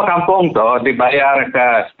ketua kampung tu dibayar ke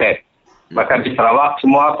state. Bahkan di Sarawak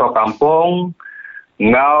semua ketua kampung,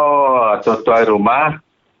 ngau tuai rumah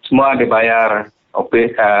semua dibayar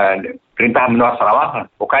perintah menua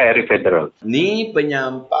Sarawak, bukan hari federal. Ni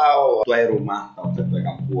penyampau tuai rumah atau tuai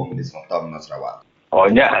kampung di Selatan menua Sarawak.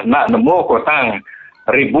 Oh nya nak nemu kotang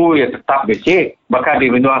ribu ya tetap bisi, bahkan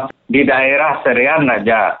di daerah Serian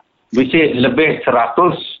aja bisi lebih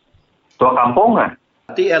 100 tua kampung lah.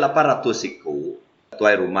 Nanti 800 siku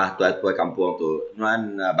tuai rumah, tuai kampung tu.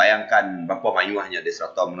 Nuan bayangkan berapa mayuahnya di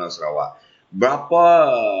Selatan menua Sarawak. Berapa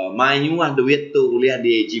mayuah duit tu boleh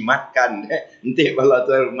dijimatkan nanti kalau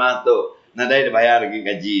tuai rumah tu. Nadai dibayar lagi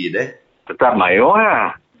gaji deh. Tetap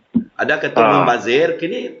mayuah. Ada ketua membazir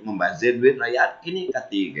kini, membazir duit rakyat kini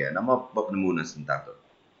ketiga. Nama penemu sebentar tu.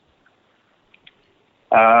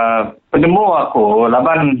 Penemu aku,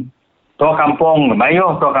 laban tua kampung,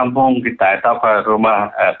 mayuh tua kampung kita, atau ke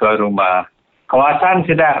rumah, tua rumah. Kawasan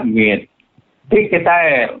sudah mit. Jadi kita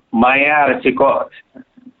mayar cikok,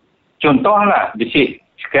 contohlah, bisi,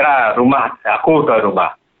 sekira rumah, aku tua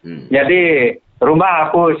rumah. Jadi, rumah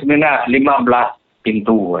aku sebenarnya 15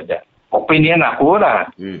 pintu aja. Opinion aku lah.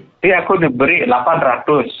 Jadi aku diberi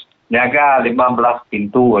 800. Nyaga 15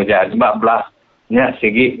 pintu aja. 15-nya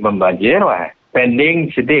segi membanjir lah.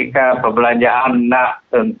 Pending sedikit ke perbelanjaan nak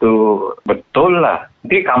tentu betul lah.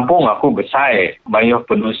 Di kampung aku besar. Mayuh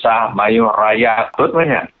penusah, mayuh raya. Betul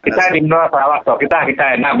banyak. Kita di Menua Sarawak.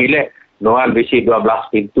 Kita nak milih luar bisi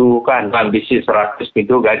 12 pintu kan. Luar bisi 100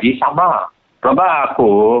 pintu gaji sama. Sebab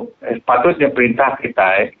aku patutnya perintah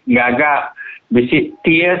kita ngaga bisi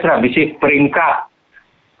tias lah, bisi peringkat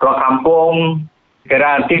ke kampung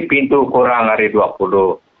kira nanti pintu kurang hari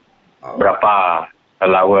 20. Berapa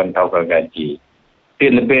lawan atau ke gaji.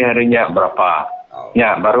 Jadi lebih harinya berapa.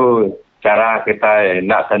 Ya, baru cara kita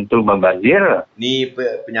nak tentu membazir. Ni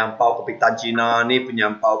penyampau kapitan Cina, ni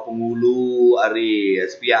penyampau pengulu hari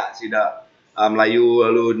sepiak sida Melayu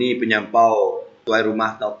lalu ni penyampau tuai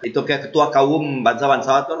rumah tau. Itu ke ketua kaum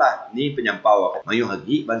bangsa-bangsa tu lah. Ni penyampau mayuh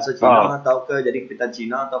hagi bangsa Cina atau ke jadi kapitan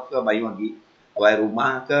Cina atau ke mayuh hagi tuai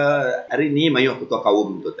rumah ke hari ni mayuh ketua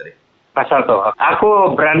kaum tu tadi. Pasal tu,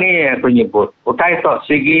 aku berani aku nyebut. Utai tu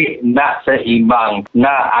segi nak seimbang,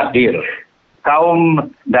 nak adil.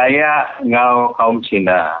 Kaum Dayak ngau kaum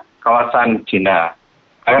Cina, kawasan Cina.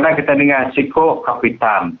 Karena kita dengar siko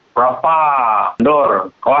kapitan. Berapa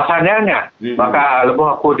dor kawasannya? Maka lebih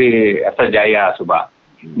aku di Asajaya sebab.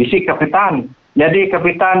 Bisi kapitan. Jadi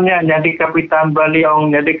kapitannya, jadi kapitan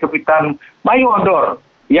Baliong, jadi kapitan Mayu Dor.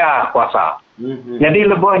 Ya kuasa. Jadi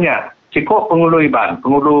lebihnya siko pengulu Iban,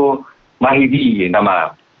 pengulu Mahidi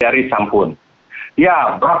nama dari Sampun.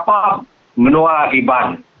 Ya berapa menua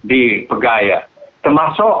Iban di Pegaya.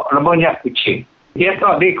 Termasuk lebihnya kucing. Dia tu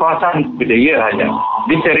di kawasan budaya saja.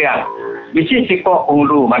 Di Serian. Bisi siko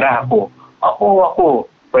ulu mana aku. Aku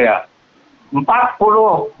ya. 40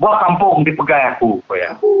 buah kampung di Pegai aku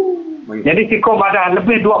ya. Jadi siko pada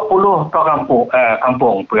lebih 20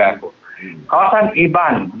 kampung Pegai aku. Kawasan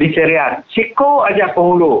Iban di Serian. Siko aja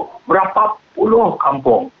ulu. Berapa puluh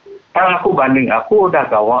kampung. Kalau aku banding aku dah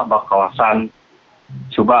gawak kawasan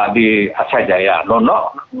Subak di Asajaya.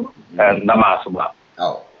 Lonok nama Subak.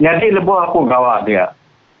 Jadi lebih aku gawak dia.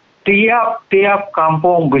 tiap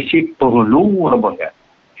kampung besi penghulu rebahnya.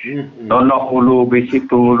 Nonok hulu besi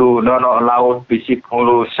penghulu, nonok laut besi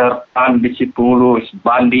penghulu, serpan besi penghulu,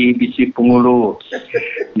 bandi besi penghulu,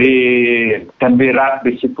 di Tembirat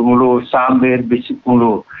besi penghulu, Sambir besi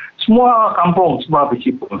penghulu. Semua kampung semua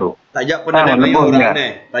besi penghulu. Tajak pun ada banyak orang ni.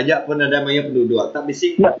 Tajak pun ada banyak penduduk. Tak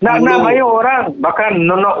besi nak banyak orang, bahkan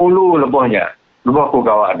nonok hulu lebahnya. Lebah aku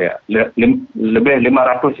gawat dia. Lebih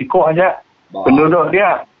 500 ekor aja penduduk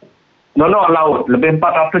dia. Nonok laut lebih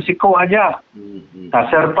 400 ekor aja.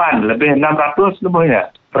 Serpan lebih 600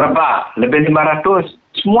 lebihnya. Rebah lebih 500.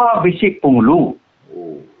 Semua bisik penghulu.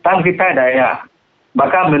 Tang kita daya.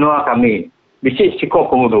 Bahkan menua kami bisik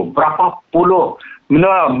sikok penghulu. Berapa puluh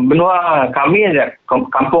menua kami aja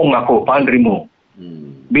kampung aku Pandrimu.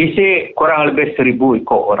 Bisik kurang lebih 1,000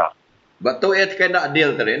 ekor orang. Betul ya kena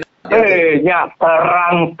adil tadi. Nya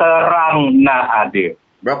terang-terang nak adil.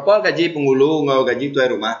 Berapa gaji penghulu ngau gaji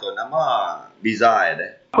tuai rumah tu? Nama Biza ya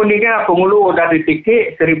deh. Aku ni kan penghulu dah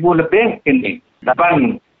ditikik 1,000 lebih ini.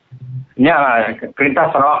 Dapat nya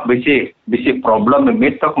perintah Sarawak bisi problem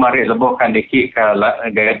mitok mari lebihkan dikik ke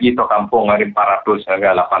gaji tu kampung hari 400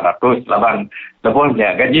 hingga 800 laban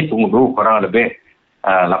lebihnya gaji penghulu kurang lebih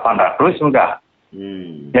 800 juga.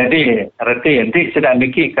 Jadi reti nanti sedang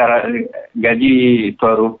dikik ke gaji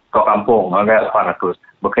tu kampung hingga 800.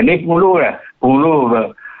 Berkini penghulu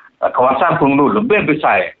kawasan penghulu lebih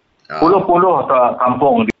besar. Puluh-puluh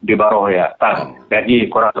kampung di bawah ya. Gaji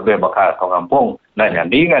kurang lebih bakal kampung. Nah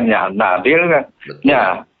jadi kan nak adil kan.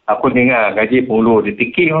 Ya, aku dengar gaji penghulu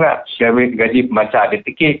ditikik juga. Gaji pembaca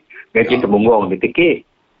ditikik, gaji tembungong ditikik.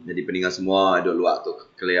 Jadi peningat semua duduk luar tu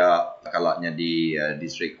kelia kalaknya di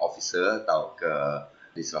district officer atau ke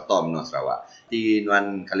di Seratom no Sarawak. Di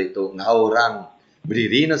nuan kali tu ngau orang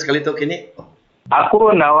berdiri no sekali tu kini.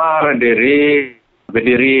 Aku nawar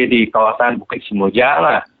berdiri di kawasan Bukit Semoja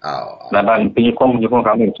lah. Dan penyokong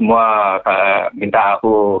kami semua minta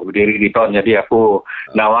aku berdiri di ton. Jadi aku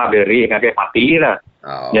nawar berdiri ngagai parti lah.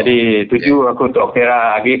 Jadi tuju aku tu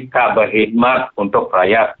kira lagi berkhidmat untuk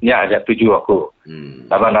rakyatnya aja tuju aku.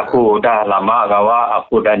 Dan aku dah lama gawa,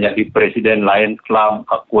 aku dah jadi presiden Lions Club,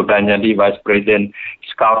 aku dah jadi vice president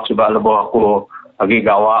Scout sebab lebih aku lagi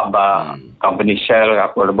gawa ba company shell,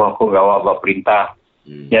 aku lebih aku gawa ba perintah.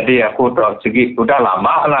 Jadi aku tu segi sudah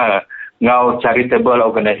lama lah ngau charitable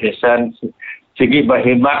organization segi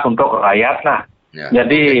berkhidmat untuk rakyat lah.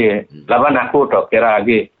 Jadi lawan aku tu kira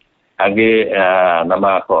lagi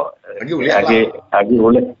nama aku lagi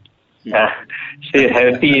boleh si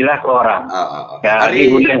healthy lah ke orang. Lagi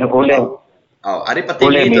boleh. Hari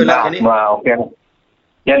petini itu lah ini. Okay.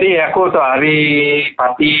 Jadi aku tu hari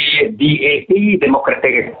parti DAP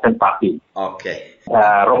Democratic Action Party. Okey.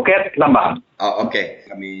 Roket lambang. Okey.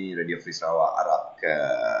 Kami Radio Free Sarawak harap ke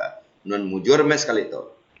non mujur mes kali tu.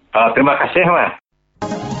 Terima kasih mas.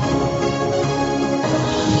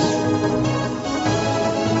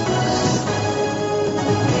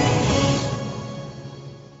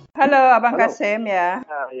 Halo Abang Kasim ya.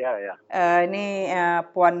 Ya. Ini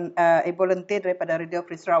Puan Ibu Lentir daripada Radio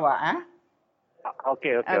Free Sarawak.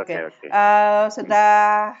 Okey.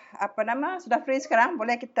 Sudah sudah free sekarang,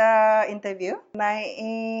 boleh kita interview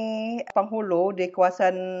naik penghulu di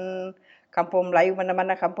kawasan Kampung Melayu,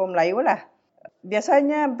 mana-mana Kampung Melayu lah.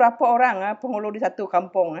 Biasanya berapa orang penghulu di satu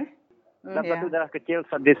kampung? Dan satu daerah kecil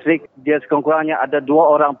distrik dia sekurang-kurangnya ada 2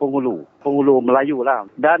 orang penghulu Melayu lah.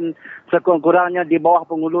 Dan sekurang-kurangnya di bawah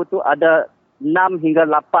penghulu tu ada 6 hingga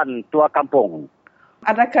 8 tua kampung.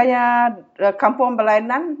 Adakah kampung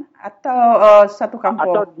berlainan atau satu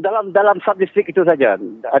kampung? Atau dalam sub-distrik itu saja.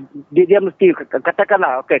 Dia mesti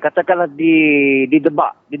katakanlah di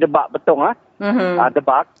Debak betul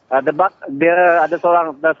Debak dia ada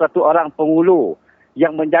satu orang penghulu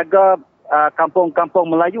yang menjaga kampung-kampung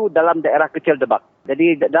Melayu dalam daerah kecil Debak.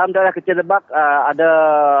 Jadi dalam daerah kecil Debak ada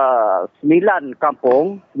 9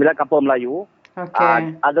 kampung Melayu.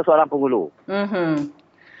 Ada seorang penghulu.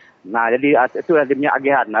 Nah, jadi itu dia punya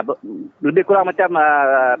agihan. Lebih kurang macam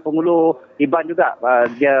penghulu Iban juga.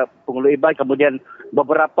 Dia penghulu Iban, kemudian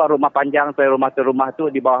beberapa rumah panjang, rumah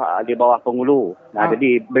tu di bawah penghulu. Nah,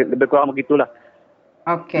 jadi lebih kurang begitulah.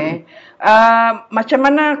 Okey. Macam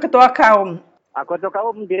mana ketua kaum? Ketua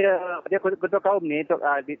kaum dia ketua kaum ni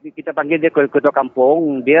kita panggil dia ketua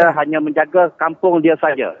kampung. Dia hanya menjaga kampung dia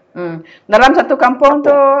saja. Dalam satu kampung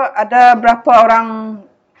tu ada berapa orang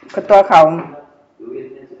ketua kaum?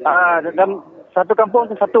 Dalam satu kampung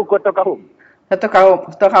tu satu ketua kaum. Satu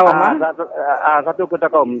ketua kaum satu ketua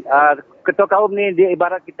kaum. Ketua kaum ni dia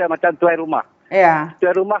ibarat kita macam tuai rumah. Ya.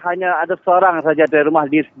 Tuai rumah hanya ada seorang saja tuai rumah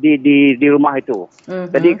di rumah itu.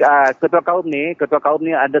 Jadi ketua kaum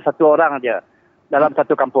ni ada satu orang saja. dalam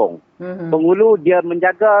satu kampung. Penghulu dia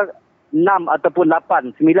menjaga 6 ataupun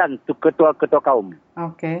 8, 9 ketua-ketua kaum.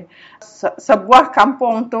 Okey. Sebuah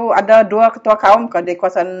kampung tu ada 2 ketua kaum ke di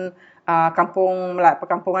kawasan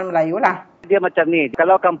perkampungan Melayu lah. Dia macam ni,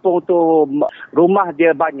 kalau kampung tu rumah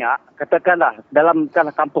dia banyak, katakanlah dalam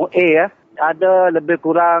kampung A ada lebih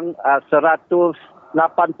kurang 180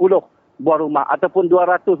 buah rumah ataupun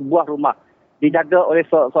 200 buah rumah dijaga oleh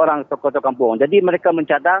seorang ketua kampung. Jadi mereka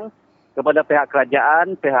mencadang kepada pihak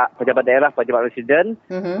kerajaan, pihak pejabat daerah, pejabat residen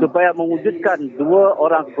supaya mewujudkan 2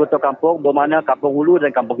 orang ketua kampung bermakna kampung hulu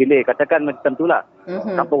dan kampung hilir. Katakan macam itulah.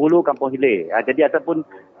 Kampung hulu, kampung hilir. Jadi ataupun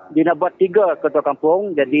dia nak buat 3 ketua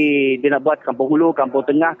kampung, jadi dia nak buat kampung hulu, kampung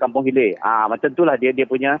tengah, kampung hilir. Macam itulah dia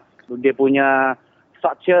punya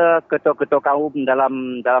structure ketua-ketua kaum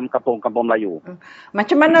dalam kampung-kampung Melayu.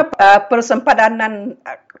 Macam mana persempadanan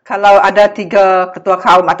kalau ada 3 ketua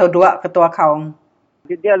kaum atau 2 ketua kaum?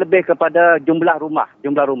 Dia lebih kepada jumlah rumah.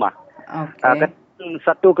 Okey.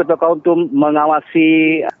 Satu ketua kaum tu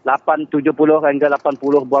mengawasi 70 hingga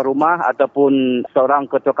 80 buah rumah ataupun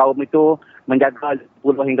seorang ketua kaum itu menjaga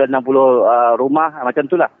 10 hingga 60 rumah, macam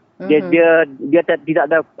itulah. Dia tidak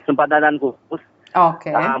ada sempadanan khusus.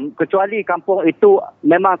 Okey. Kecuali kampung itu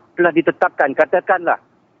memang telah ditetapkan, katakanlah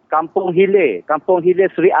kampung hilir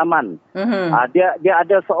Seri Aman. Dia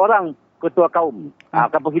ada seorang ketua kaum,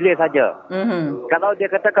 kampung hilir saja. Kalau dia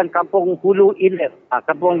katakan kampung hulu hilir,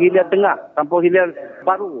 kampung hilir tengah, kampung hilir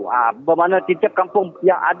baru, bermakna setiap kampung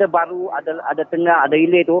yang ada baru, ada tengah, ada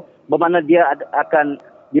hilir tu, bermakna dia akan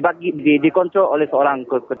dikontrol oleh seorang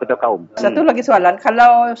ketua kaum. Satu lagi soalan,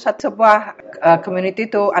 kalau sebuah community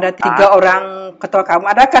tu ada 3 orang ketua kaum,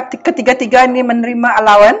 adakah ketiga-tiga ini menerima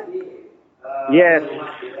allowance? Yes.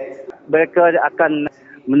 Mereka akan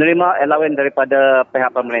menerima allowance daripada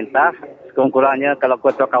pihak pemerintah. Sekurang-kurangnya kalau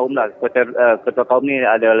ketua kaum lah, ketua kaum ni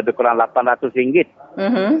ada lebih kurang RM800.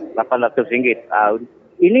 RM800.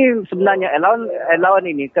 Ini sebenarnya allowance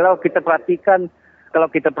ini kalau kita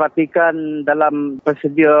perhatikan dalam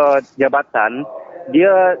persedia jabatan,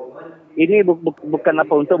 dia ini bukan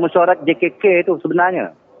apa untuk mesyuarat JKK itu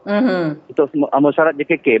sebenarnya. Untuk mesyuarat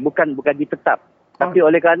JKK bukan ditetap. Tapi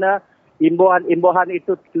oleh kerana imbuhan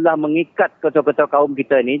itu telah mengikat ketua-ketua kaum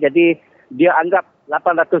kita ni, jadi dia anggap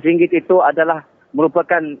RM800 itu adalah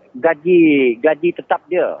merupakan gaji tetap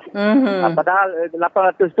dia. Padahal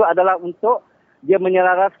 800 itu adalah untuk dia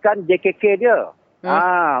menyelaraskan JKK dia.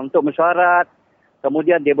 Untuk mesyuarat,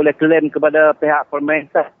 kemudian dia boleh klaim kepada pihak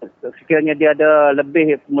pemerintah. Sekiranya dia ada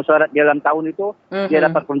lebih mesyuarat dalam tahun itu, dia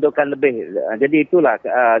dapat peruntukan lebih. Jadi itulah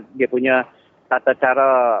dia punya tata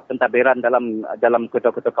cara pentadbiran dalam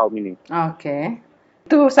ketua-ketua kaum ini. Okey.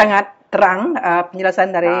 Itu sangat terang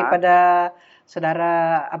penjelasan daripada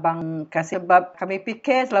saudara Abang Kasih. Sebab kami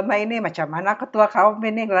fikir selama ini macam mana ketua kaum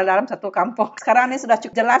ini dalam satu kampung. Sekarang ini sudah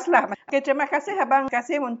cukup jelas lah. Okay, terima kasih Abang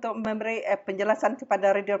Kasih untuk memberi penjelasan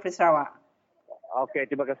kepada Radio Free Sarawak. Okey,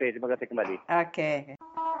 terima kasih kembali. Okey.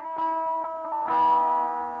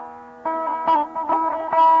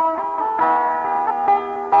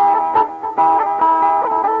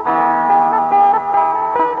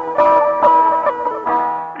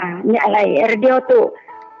 Radio tu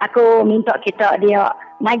aku minta kita dia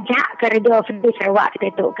majak ke Radio Free Sarawak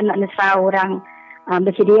kita tu kena nesa orang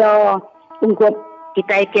bersedia untuk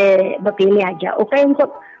kita ke berpilih aja. Ukai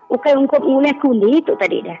untuk mulai kundi tu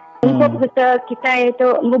tadi dah. Untuk kita itu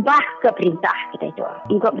mengubah ke perintah kita itu.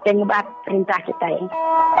 Untuk kita mengubah perintah kita ini.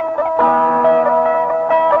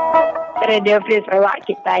 Radio Free Sarawak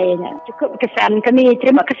kita ini cukup kesan kami,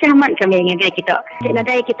 terima kasih amat kami dengan kita.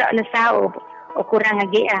 Nadai kita nesau kurang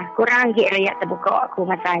lagi rakyat terbuka aku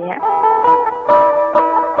dengan saya.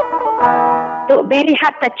 Tu very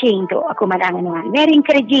heart touching tu aku madangan dengan. Very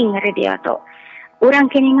encouraging radio tu. Orang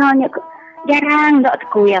keninganya jarang tak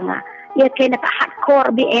aku yang ia kena tak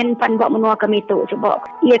hardcore BN pan buat menua kami tu sebab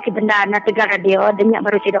ia ke benda na tegar radio denyak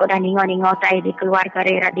baru tidak udah ningo tai di keluar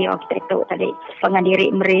dari radio kita tu tadi pengandiri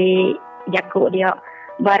meri jaku dia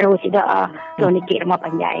baru tidak tu nikir rumah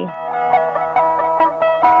panjai.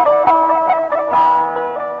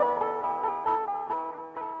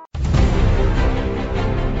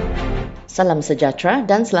 Salam sejahtera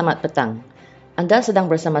dan selamat petang. Anda sedang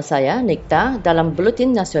bersama saya, Nikta, dalam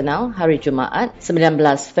Buletin Nasional hari Jumaat 19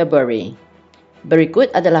 Februari. Berikut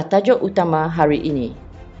adalah tajuk utama hari ini.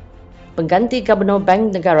 Pengganti Gubernur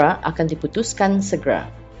Bank Negara akan diputuskan segera.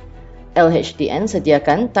 LHDN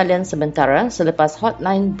sediakan talian sementara selepas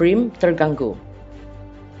hotline BRIM terganggu.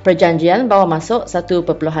 Perjanjian bawa masuk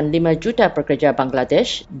 1.5 juta pekerja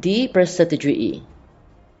Bangladesh dipersetujui.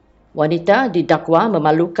 Wanita didakwa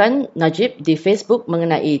memalukan Najib di Facebook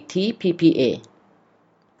mengenai TPPA.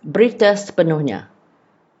 Berita sepenuhnya.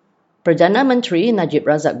 Perdana Menteri Najib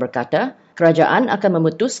Razak berkata, kerajaan akan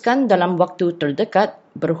memutuskan dalam waktu terdekat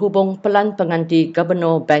berhubung pelan pengganti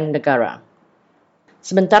Gubernur Bank Negara.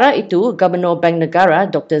 Sementara itu, Gubernur Bank Negara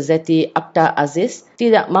Dr. Zeti Akhtar Aziz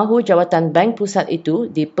tidak mahu jawatan Bank Pusat itu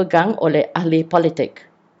dipegang oleh ahli politik.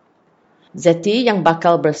 Zeti yang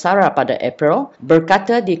bakal bersara pada April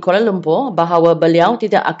berkata di Kuala Lumpur bahawa beliau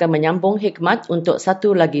tidak akan menyambung khidmat untuk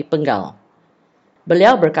satu lagi penggal.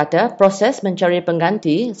 Beliau berkata proses mencari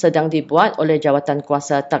pengganti sedang dibuat oleh Jawatan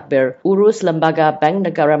Kuasa Tadbir Urus Lembaga Bank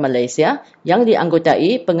Negara Malaysia yang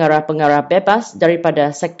dianggotai pengarah-pengarah bebas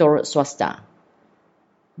daripada sektor swasta.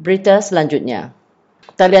 Berita selanjutnya.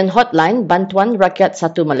 Talian hotline Bantuan Rakyat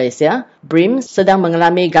 1 Malaysia, BRIM sedang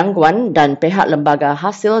mengalami gangguan dan pihak Lembaga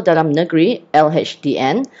Hasil Dalam Negeri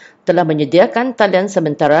LHDN telah menyediakan talian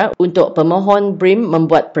sementara untuk pemohon BRIM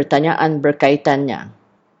membuat pertanyaan berkaitannya.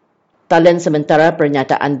 Talian sementara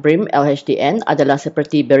pernyataan BRIM LHDN adalah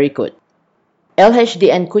seperti berikut.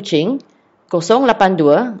 LHDN Kuching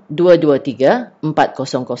 082-223-400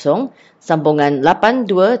 sambungan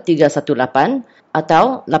 82318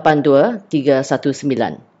 atau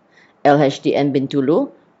 82319. LHDN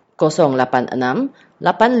Bintulu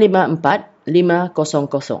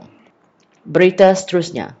 086-854-500. Berita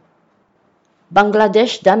seterusnya.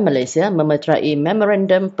 Bangladesh dan Malaysia memeterai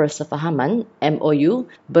Memorandum Persefahaman MOU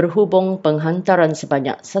berhubung penghantaran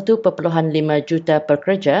sebanyak 1.5 juta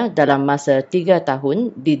pekerja dalam masa 3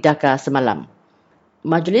 tahun di Dhaka semalam.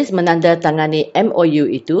 Majlis menandatangani MOU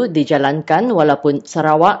itu dijalankan walaupun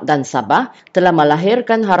Sarawak dan Sabah telah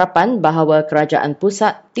melahirkan harapan bahawa kerajaan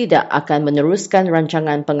pusat tidak akan meneruskan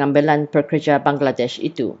rancangan pengambilan pekerja Bangladesh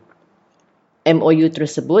itu. MOU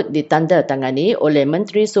tersebut ditandatangani oleh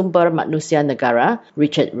Menteri Sumber Manusia Negara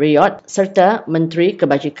Richard Riyad serta Menteri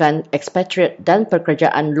Kebajikan Ekspatriat dan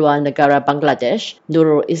Pekerjaan Luar Negara Bangladesh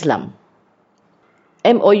Nurul Islam.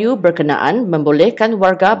 MOU berkenaan membolehkan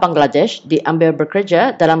warga Bangladesh diambil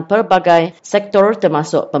bekerja dalam pelbagai sektor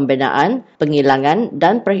termasuk pembinaan, penghilangan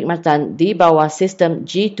dan perkhidmatan di bawah sistem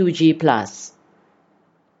G2G+.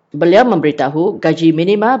 Beliau memberitahu gaji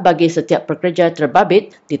minima bagi setiap pekerja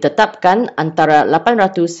terbabit ditetapkan antara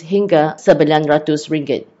RM800 hingga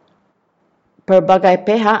RM900. Pelbagai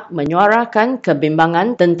pihak menyuarakan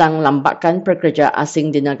kebimbangan tentang lambakan pekerja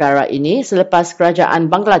asing di negara ini selepas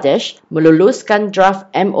kerajaan Bangladesh meluluskan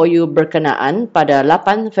draft MOU berkenaan pada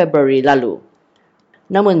 8 Februari lalu.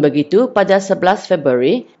 Namun begitu, pada 11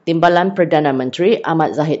 Februari, Timbalan Perdana Menteri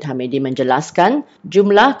Ahmad Zahid Hamidi menjelaskan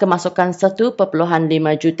jumlah kemasukan 1.5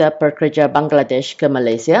 juta pekerja Bangladesh ke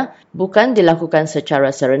Malaysia bukan dilakukan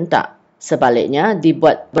secara serentak. Sebaliknya,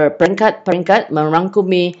 dibuat berperingkat-peringkat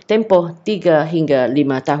merangkumi tempoh 3 hingga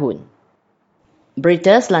 5 tahun.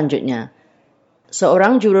 Berita selanjutnya.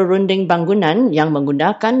 Seorang jururunding bangunan yang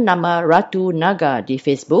menggunakan nama Ratu Naga di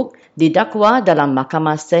Facebook didakwa dalam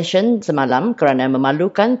Mahkamah Session semalam kerana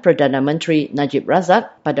memalukan Perdana Menteri Najib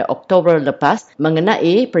Razak pada Oktober lepas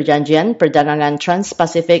mengenai Perjanjian Perdagangan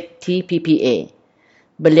Trans-Pasifik TPPA.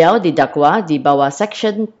 Beliau didakwa di bawah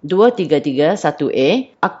Seksyen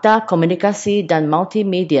 2331A Akta Komunikasi dan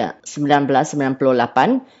Multimedia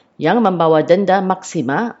 1998 yang membawa denda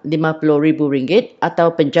maksima RM50,000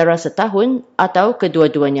 atau penjara setahun atau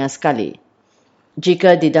kedua-duanya sekali.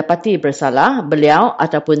 Jika didapati bersalah, beliau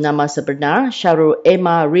ataupun nama sebenar Syarul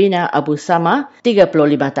Emma Rina Abu Sama,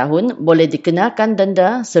 35 tahun, boleh dikenakan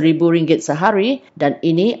denda RM1,000 sehari dan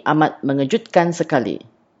ini amat mengejutkan sekali.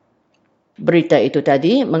 Berita itu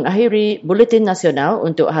tadi mengakhiri Buletin Nasional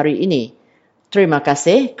untuk hari ini. Terima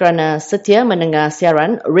kasih kerana setia mendengar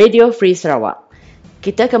siaran Radio Free Sarawak.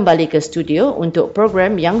 Kita kembali ke studio untuk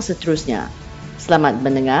program yang seterusnya. Selamat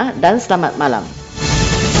mendengar dan selamat malam.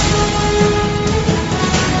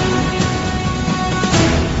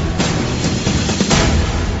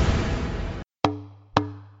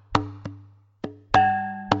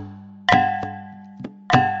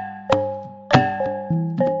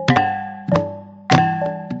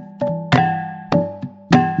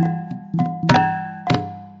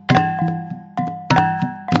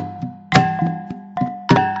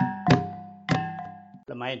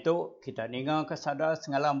 Itu kita dengar kesada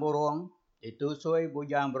sengalam burung ditusui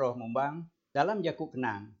bujang beroh mumbang dalam jakuk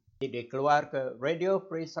kenang dia keluar ke Radio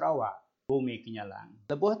Free Sarawak Bumi Kenyalang.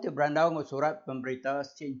 Lebuh ti berandau ngusurat pemberita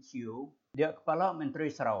Sinciu dia Kepala Menteri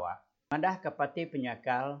Sarawak madah kepati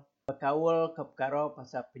penyakal berkawal ke perkara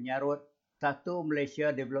pasal penyarut satu Malaysia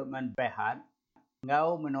Development Berhad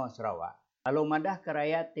ngau menua Sarawak. Lalu madah ke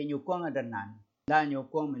rakyat ti nyukung adenan dan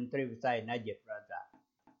nyukung Menteri Besar Najib Razak.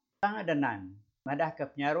 Tang adenan madah ke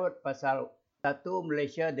penyarut pasal 1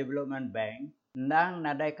 Malaysia Development Bank nang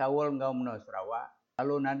nadai kawal ngau menua Sarawak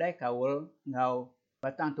lalu nadai kawal ngau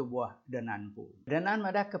batang tubuh denan pu. Denan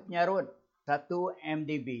madah ke penyarut 1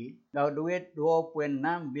 MDB ngau duit 2.6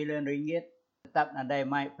 bilion ringgit tetap nadai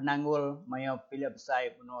mai penanggul mayo pilih besar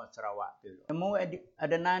benua Sarawak tu. Temu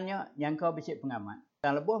adenannya yang kau bisik pengamat.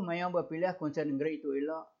 Dan lebuh mayo berpilih konsen negeri itu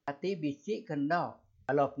elok, hati bisik kendau.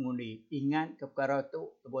 Kalau pengundi ingat ke perkara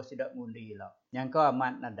tu lebuh sidak ngundi elok. Yang kau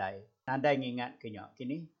amat nadai. Nadai ngingat kenyok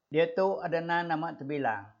kini. Dia tu adenan nama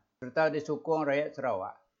terbilang serta disokong rakyat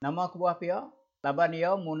Sarawak. Nama kebuah pihak laban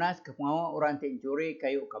ia munas ke pengawal orang tincuri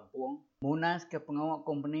kayu kampung, munas ke pengawal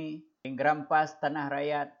company yang gerampas tanah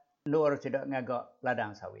rakyat, luar sidak ngagak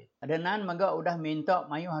ladang sawit. Adenan magak udah minta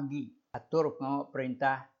mayu hagi atur pengawal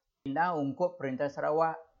perintah, tindak ungkup perintah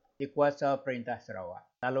Sarawak, dikuasa perintah Sarawak.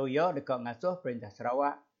 Lalu ia dekat ngasuh perintah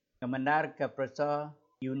Sarawak, ngemendar ke persa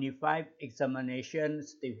Unified Examination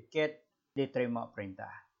Certificate diterima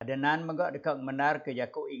perintah. Adenan magak dekat ngemendar ke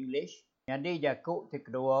jakuk English, jadi jakuk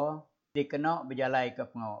kedua dikena berjalai ke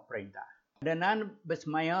pengawal perintah. Adenan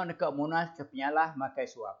bersemaya dekat munas ke penyalah makai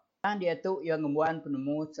suap. Dan dia tu yang ngembuan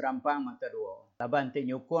penemu serampang mata dua. Laban ti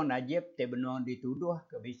nyukun Najib ti benar dituduh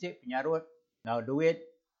ke bisik penyarut ngau duit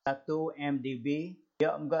 1 MDB,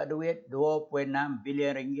 dia enggak duit 2.6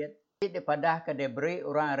 bilion ringgit. Ti dipadah ke diberi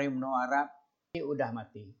orang Rimno Arab, ti udah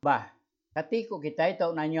mati. Bah, katiku kita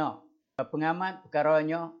tahu nanya ke pengamat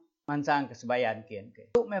perkaranya mansang kesebayan kian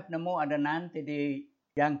ke. Tu me penemu adenan ti di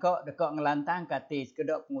jangkau dekat ngelantang kati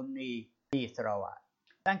sekedok pengundi di Sarawak.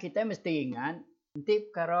 Dan kita mesti ingat, nanti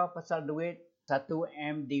perkara pasal duit 1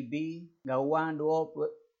 MDB, gawang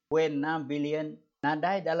 2.6 bilion,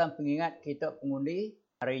 nadai dalam pengingat kita pengundi,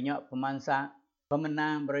 harinya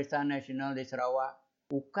pemenang Barisan Nasional di Sarawak,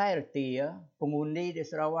 ukai erti ya, pengundi di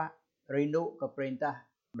Sarawak, rindu ke perintah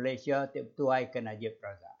Malaysia Tuai ke Najib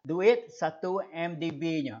Razak. Duit 1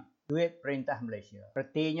 MDB-nya, duit perintah Malaysia.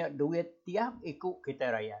 Artinya duit tiap ikut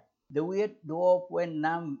kita rakyat. Duit 2.6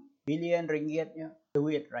 bilion ringgitnya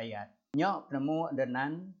duit rakyat. Nyok penemu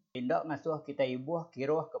adenan, tindak ngasuh kita ibuh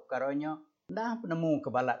kiruh ke perkaranya, dah penemu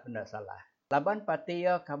kebalat benda salah. Laban parti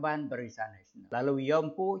ya kaban Barisan Nasional. Lalu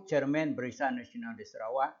yompu chairman Barisan Nasional di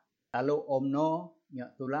Sarawak. Lalu omno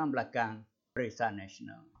nyok tulang belakang Barisan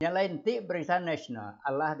Nasional. Yang lain ti Barisan Nasional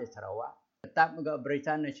Allah di Sarawak. Tetap juga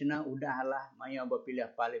Barisan Nasional udahlah maya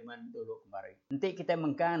berpilih parlimen dulu kemarin. Nanti kita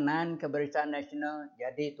mengkanan ke Barisan Nasional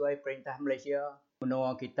jadi tuai perintah Malaysia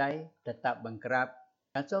menua kita tetap bengkerap.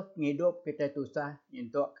 Kasih penghidup kita susah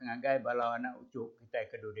untuk kengagai balau anak ucuk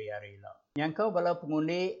kita kedudi hari lah. Yang kau balau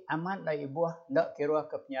pengundi amat lah ibuh nak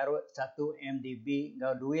kira ke penyarut 1 MDB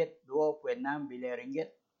ngau duit 2.6 bilion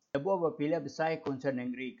ringgit. Lebuh berpilih besar konsen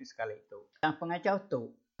negeri ke sekali itu. Yang pengacau tu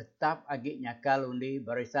tetap agak nyakal undi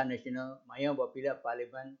Barisan Nasional maya berpilih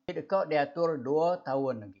parlimen. Dekat diatur 2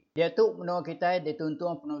 tahun lagi. Dia tu menurut kita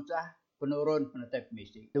dituntun penusah penurun penetai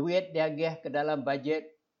komisi. Duit diagih ke dalam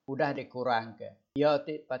bajet sudah dikurangkan. Ia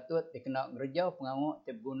patut dikena ngerjau pengawak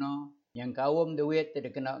terguna yang kawum duit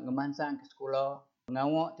dikena ngemansang ke sekolah,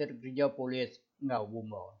 pengawak terkerja polis ngau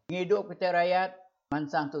bumba. Hidup kita rakyat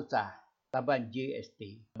mansang susah. Laban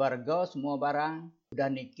GST. Barga semua barang sudah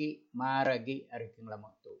niki maragi hari yang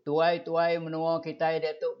lama tu. Tuai-tuai menua kita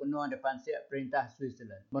dia tu benua depan siap perintah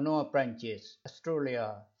Switzerland, benua Perancis,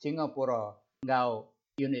 Australia, Singapura, ngau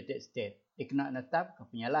United States. Dikena netap ke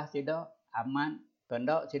penyalah tidak aman,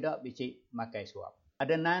 kendak tidak bisik makai suap.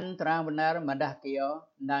 Adenan terang benar madah kia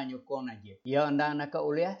ndan nyukong Najib. Ia ndan nak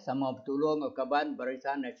uliah sama betulung kaban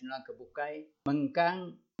Barisan Nasional kebukai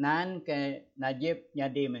mengkang nan ke Najib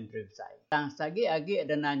jadi menteri besar. Tang sagi-agi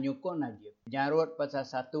adenan nyukong Najib. Nyarut pasal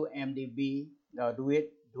 1 MDB ngau duit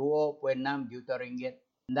 2.6 juta ringgit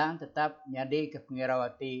dan tetap nyadi ke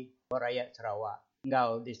pengirawati rakyat Sarawak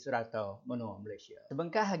ngau di serata menua Malaysia.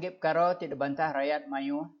 Sebengkah hagip karo tidak bantah rakyat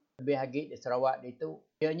mayu lebih hagip di Sarawak itu.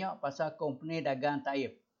 Ianya pasal company dagang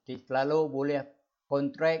taib. Selalu boleh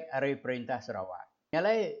kontrak hari perintah Sarawak.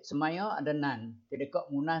 Nyalai semaya adenan tidak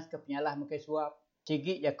munas ke penyalah makai suap.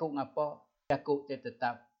 Cigit jakuk ngapa, jakuk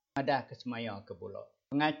tetap ada ke semaya ke pulau.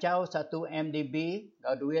 Pengacau 1 MDB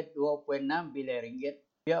ngau duit 2.6 bilion ringgit.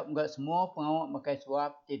 Dia enggak semua pengawak makai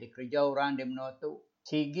suap tidak kerja orang di menua tu.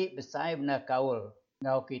 Cigit besar benar kaul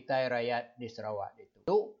ngau kita rakyat di Sarawak itu.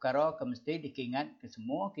 Tu karo ke mesti dikingat ke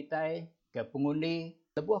semua kita ke pengundi.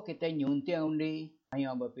 Lebuh kita nyunting undi,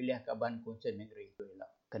 hanya berpilih kaban konsen negeri itu.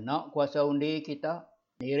 Kena kuasa undi kita,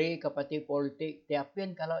 diri ke parti politik,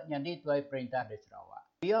 tiapin kalau jadi tuai perintah di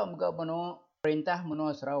Sarawak. Dia juga perintah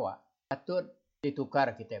menua Sarawak, patut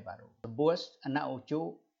ditukar kita baru. Tebus anak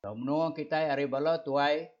ucu, kalau menua kita hari bala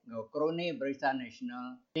tuai, ngau kroni Barisan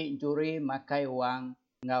Nasional, curi makai wang,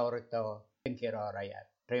 ngau reto pengkira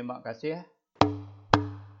rakyat. Terima kasih.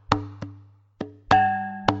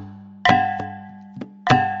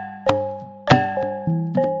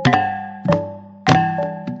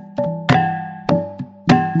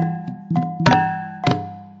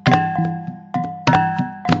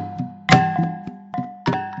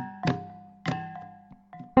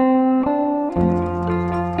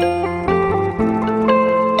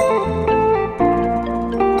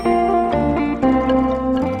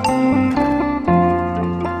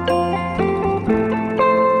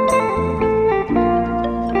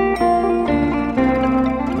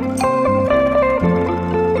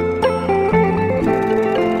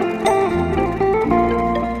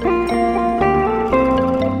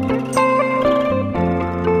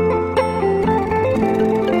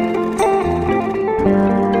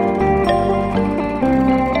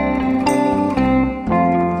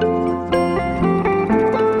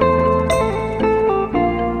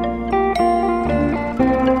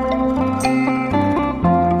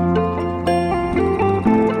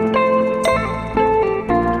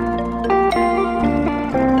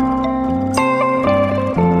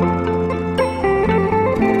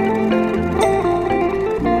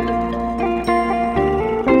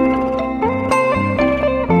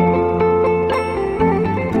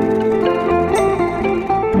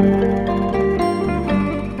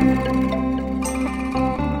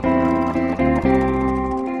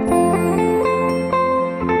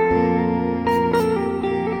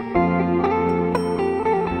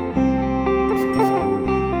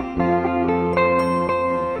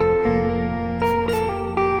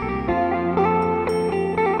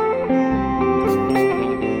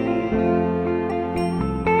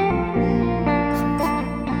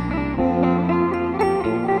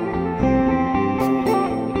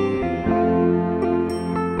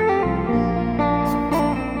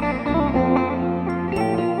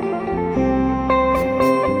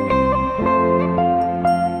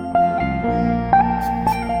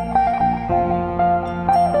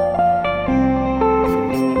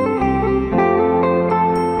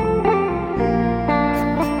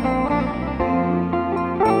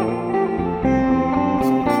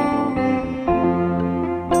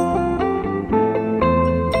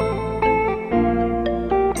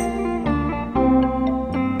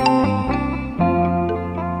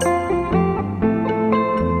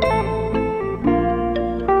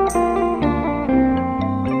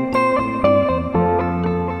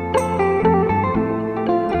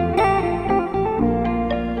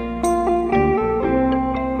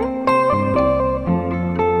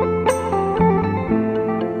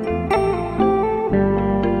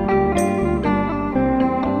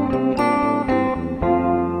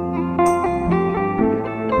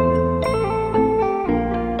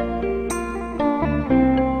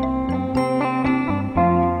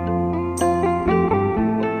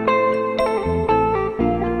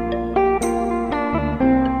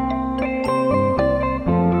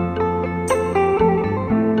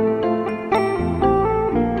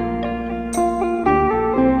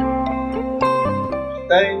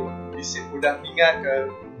 bisik udah ingat ke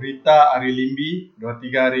berita hari Limbi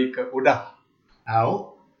 2-3 hari ke udah.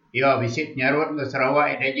 Tahu? Ya, bisik nyarut ke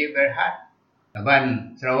Sarawak Energi Berhad.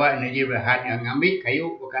 Laban Sarawak Energi Berhad yang ngambil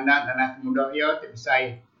kayu berkandang tanah muda ia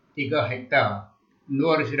terbesar 3 hektar.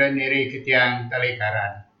 Nur sudah neri ke tiang tali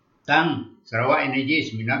karan. Tang Sarawak Energi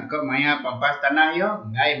seminat ke maya pampas tanah ia,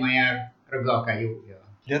 ngai maya rega kayu ia.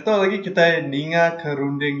 Jatuh lagi kita ninga ke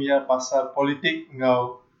runding ya pasal politik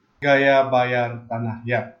ngau gaya bayar tanah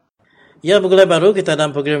ya. Ya, begulai baru kita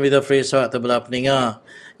dalam program Video Free Sarawak terbelah peninga.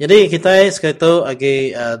 Jadi kita sekali tu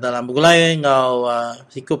lagi dalam begulai ngau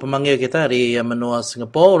siku pemanggil kita di menua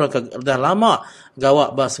Singapura. Orang dah lama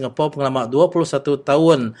gawak bah Singapura pengalaman 21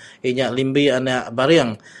 tahun inyak limbi anak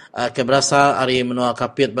bariang keberasa hari menua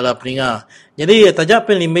kapit bala peninga. Jadi tajak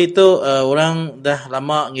pin limbi itu orang dah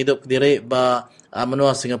lama ngidup diri bah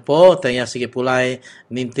menua Singapura tanya segi pulai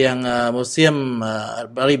nintiang musim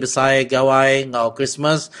bari besar gawai ngau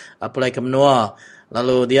Christmas pulai ke menua.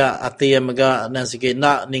 Lalu dia hati yang mega dan sikit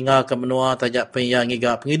nak ninggal ke menua tajak yang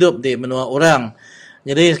ngiga penghidup di menua orang.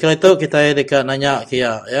 Jadi sekali itu kita dekat nanya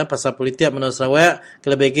kia ya pasal politik menua Sarawak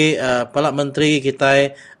kelebih Perdana Menteri kita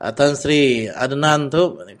Tan Sri Adnan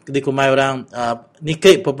tu dikumai orang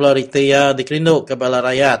nikik populariti ya dikerinduk ke bala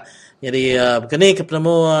rakyat. Jadi berkini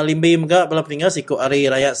ketemu limbi mega bala peninga siku hari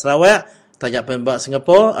rakyat Sarawak tajak pembak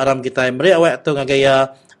Singapura aram kita beri awak tu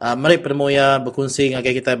ngagaya mari penemu ya berkongsi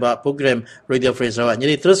ngagaya kita buat program Radio Free Sarawak.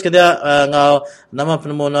 Jadi terus kita ngau nama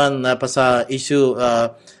penemuan pasal isu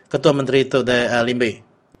Ketua Menteri itu dari limbi.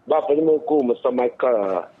 Bapa penemuku Mr.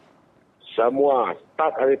 Michael semua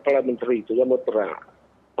start dari Perdana Menteri itu yang terang.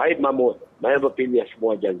 Baik Mahmud, baik berpilih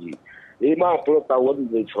semua janji. 50 tahun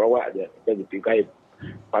di Sarawak dia jadi pikai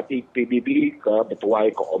parti PBB ke Tuai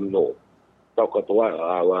ke UMNO atau ketua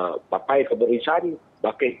papai ke Barisan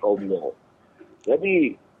pakai ke UMNO.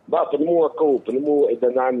 Jadi bak penemu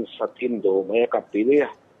edanan satin tu mereka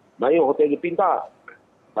pilih mayu hotel dipinta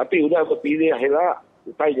tapi udah berpilih hela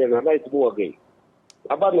utai jangan ada semua lagi.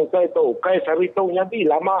 Abang utai tu kai sari tu jadi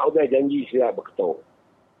lama udah janji sia begitu.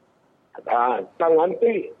 Tangan tu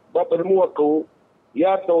bak penemu aku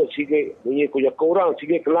ya tu sige ni kuya kurang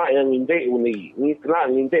sige kena yang nginte uni ni kena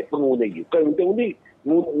nginte penguni kan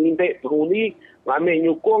nginte penguni ngame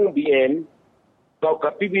nyukong BM kau ke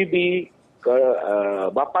PBB ke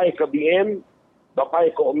bapai ke BM bapai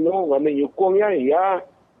ke UMNO ngame nyukongnya ya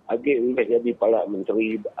agi jadi Perdana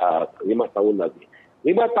Menteri 5 tahun lagi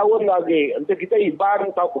 5 tahun lagi nanti kita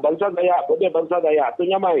ibarat tahu ke bangsa Dayak bangsa Dayak tu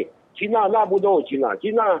nyamai Cina nak budo Cina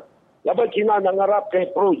lepas Cina nak ngarap ke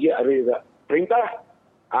projek perintah.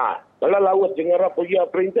 Kalau laut jangan harap projek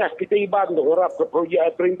perintah, kita iban untuk harap ke projek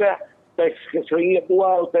perintah, teks seringgit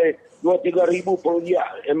 2-3 ribu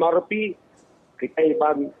projek MRP, kita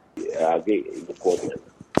iban lagi nyukong.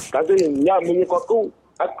 Kata yang menyukong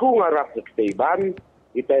aku ngarap kita iban,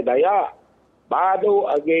 kita daya,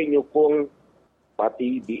 baru lagi nyukong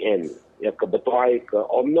parti BN, ya kebetuai ke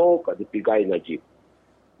UMNO, ke dipigai Najib.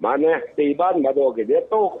 Mana kita iban, baru lagi dia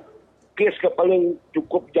tu, kes ke paling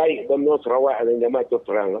cukup jahit dalam Sarawak yang nama itu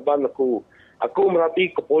terang. Abang aku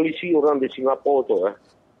merhati ke polisi orang di Singapura tu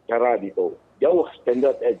cara itu jauh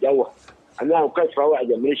standard jauh. Anak bukan Sarawak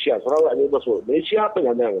aja Malaysia. Sarawak ni masuk Malaysia apa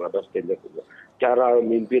yang ada standard itu. Cara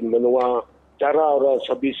memimpin menua, cara orang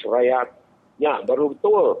servis rakyatnya baru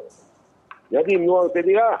betul. Jadi menua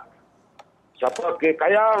dia siapa ke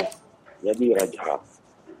kaya jadi raja.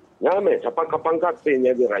 Nyame siapa ke pangkat pun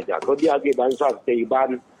jadi raja. Kalau dia lagi bangsa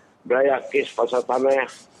Taiban beraya kes pasal tanah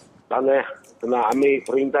kena ambil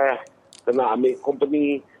perintah, kena ambil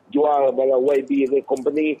company, jual bala YB ke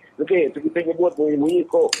company. Okey, tu kita buat bunyi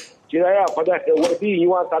kok. Ciraya pada YB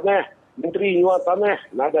nyuat tanah, menteri nyuat tanah,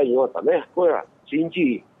 nada nyuat tanah ko ya.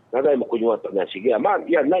 Sinci, nada mau nyuat tanah sige aman.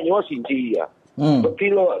 Ya nak nyuat sinci ya.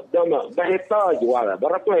 Berkilo dama, hektar jual,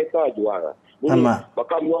 beratus hektar jual.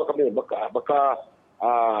 Bakal nyuat kami, bakal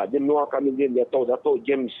dia kami dia Dato'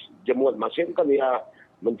 James Jemuat Masin kan ya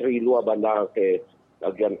Menteri Luar Bandar ke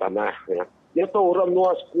bagian tanah ya. Dia tu orang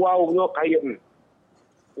nuas kuau nuas kain.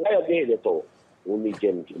 Saya dia tu. Uni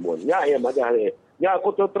Jem Jemuat. Ya yang ada ni. Ya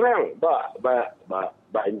aku tu terang ba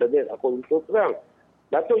internet aku tu terang.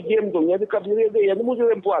 Dato' Jem tu nya dekat diri dia yang mesti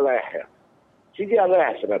rempuan lah. Sige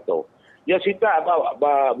lah sebetul. Ya sita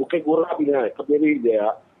ba bukan gurabnya ke diri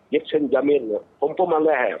dia. Jackson Jamil. Confirm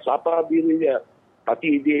lah. Siapa diri dia?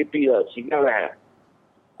 Parti DAP lah. Sige lah.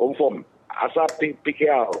 Confirm. Asal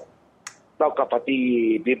PKL atau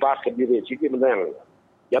parti bebas sendiri sikit menang.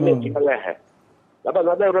 Jamin kita lah. Lepas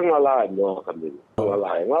ada orang ngalah no kami.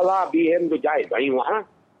 Ngalah BN tu jahit bayi mana?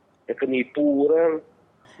 Kenipu orang.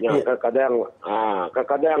 Yang kadang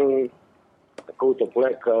aku tu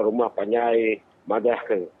pulak ke rumah Panjai madah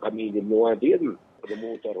ke kami di menua dia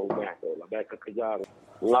bertemu tuan rumah tu lebih ke kerja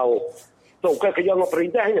ngau tu kan kerja ngau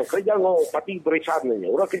perintahnya kerja ngau parti berisannya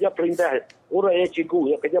orang kerja perintah orang yang cikgu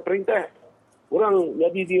yang kerja perintah orang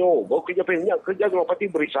jadi dia baru kerja perintah kerja ngau parti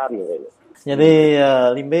berisannya. Jadi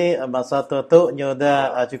limbe masa tu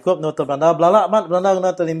nyoda cukup nutup Belanda belalak mat Belanda guna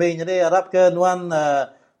tu limbe jadi harap ke nuan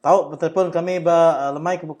tahu telefon kami ba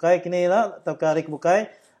lemai kebukai kini lah atau ke hari kebukai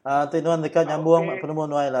tu nuan dekat nyambung penemu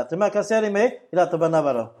nuai lah. Terima kasih limbe ila tu Belanda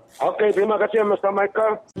baru. Okey, terima kasih Mr.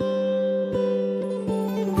 Michael.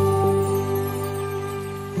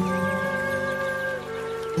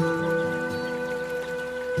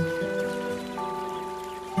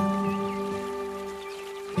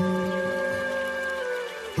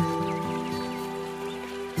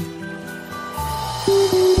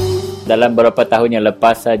 Dalam beberapa tahun yang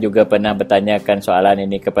lepas saya juga pernah bertanyakan soalan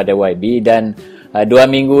ini kepada YB dan 2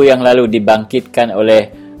 minggu yang lalu dibangkitkan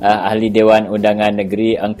oleh Ahli Dewan Undangan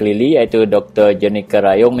Negeri Angklili iaitu Dr. Jenika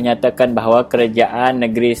Rayong menyatakan bahawa Kerajaan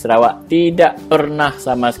Negeri Sarawak tidak pernah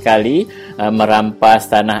sama sekali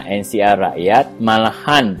merampas tanah NCR rakyat.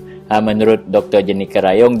 Malahan menurut Dr. Jenika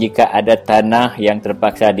Rayong, jika ada tanah yang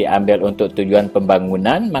terpaksa diambil untuk tujuan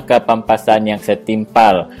pembangunan, maka pampasan yang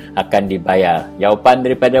setimpal akan dibayar. Jawapan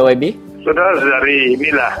daripada YB? Saudara dari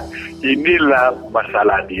inilah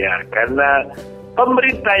masalah dia. Karena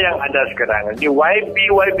pemerintah yang ada sekarang ini,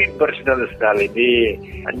 YB bersenal-senal ini,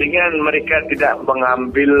 dengan mereka tidak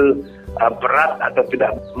mengambil berat atau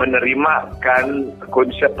tidak menerimakan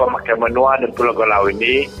konsep pemakaian menua dan Pulau Galau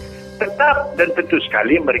ini, tetap dan tentu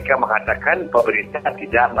sekali mereka mengatakan pemerintah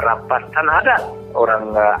tidak merampas tanah adat orang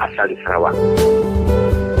asal di Sarawak.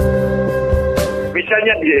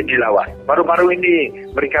 Misalnya di Lawas, baru-baru ini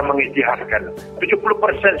mereka mengisytiharkan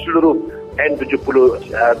 70% seluruh N70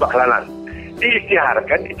 Baklanan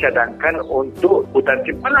diisytiharkan, dicadangkan untuk hutan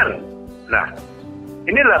simpanan. Nah,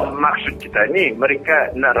 inilah maksud kita ini, mereka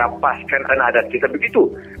nak rampaskan tanah adat kita begitu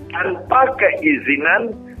tanpa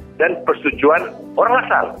keizinan dan persetujuan orang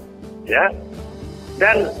asal. Ya,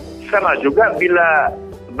 dan sama juga bila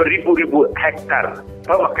beribu-ribu hektar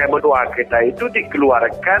pemakaian menua kita itu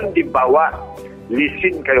dikeluarkan di bawah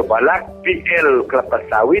lisin kayu balak, PL kelapa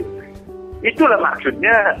sawit, itulah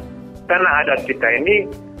maksudnya tanah adat kita ini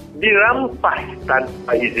dirampas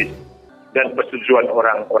tanpa izin dan persetujuan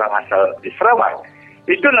orang-orang asal di Sarawak.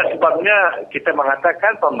 Itulah sebabnya kita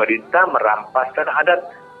mengatakan pemerintah merampas tanah adat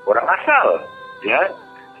orang asal, ya.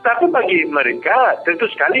 Tapi bagi mereka tentu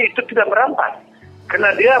sekali itu tidak merampas. Kerana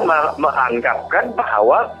dia menganggapkan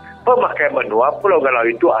bahawa pemakaian menua Pulau Galau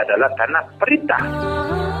itu adalah tanah perintah.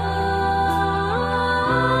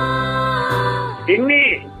 Ini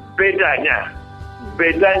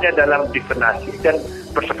bedanya dalam definisi dan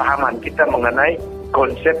persefahaman kita mengenai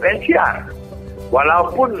konsep NCR.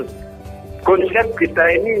 Walaupun konsep kita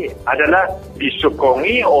ini adalah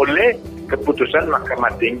disokongi oleh keputusan Mahkamah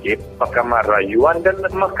Tinggi, Mahkamah Rayuan dan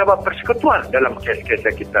Mahkamah Persekutuan dalam kes-kes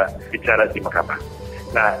yang kita bicara di Mahkamah.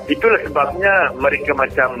 Nah, itulah sebabnya mereka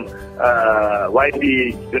macam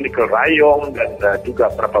YB Jenika Rayong dan juga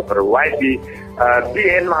beberapa YB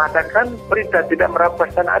BN mengatakan perintah tidak merampas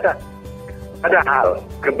tanah adat. Padahal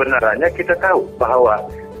kebenarannya kita tahu bahawa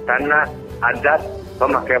tanah adat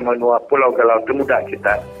pemakaian menua Pulau Galau Temuda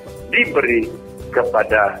kita diberi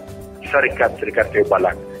kepada syarikat-syarikat kayu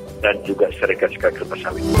balak dan juga syarikat-syarikat kelapa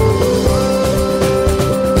sawit.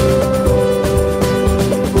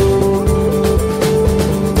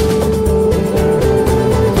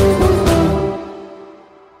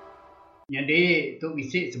 Jadi tu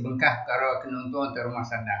bisik sebengkah karo kenonton Tuai Rumah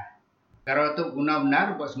Sandah. Karo tu guna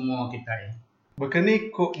benar buat semua kita ya.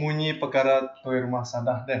 Begini kok munyi perkara Tuai Rumah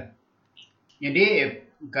Sandah dan. Jadi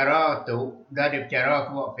karo tu dah dibicara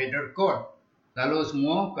ke Federal Court. Lalu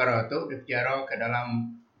semua karo tu dibicara ke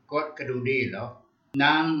dalam Kod kedudi lo,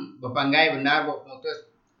 nang berpanggai benar buat pemutus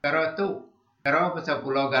karo tu, karo pasal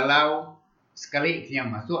Pulau Galau sekali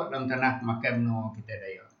yang masuk dalam tanah makan menua kita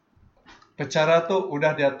daya. Percara tu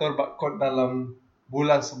udah diatur bak kod dalam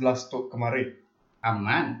bulan 11 tu kemarin.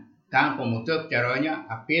 Aman, tang pemutus caranya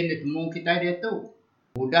apa yang ditemu kita dia tu.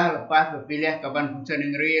 Udah lepas berpilih kapan fungsi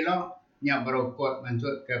negeri lo, yang baru kod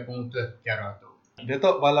masuk ke pemutus cara tu. Dia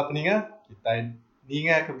tu bala peninga kita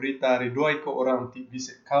ninga ke berita hari 2 ikut orang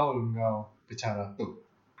bisa kau ngau bicara tu.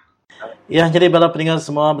 Ya, jadi bala pendengar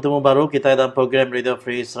semua bertemu baru kita dalam program Radio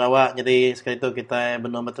Free Sarawak. Jadi sekali itu kita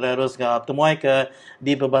benar terus temuai ke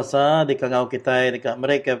di berbahasa di kangau kita dekat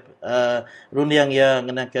mereka rundiang yang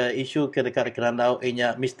kena ke isu ke dekat kerandau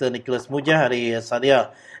inya Mr. Nicholas Mujah hari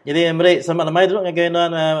Sadia. Jadi mereka selamat lemai dulu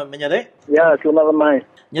ngagainan menyadek. Ya, selamat lemai.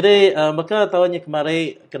 Jadi maka tahunnya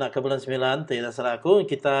kemarin kena ke bulan 9 tidak salah aku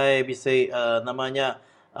kita bisa namanya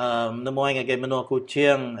menemuai ngagai menua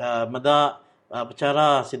kucing meda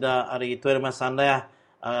bicara sida hari Tuai Rumah Sandai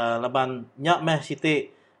laban nyak meh siti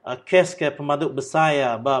kes ke pemaduk besar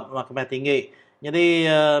ya bab mahkamah tinggi. Jadi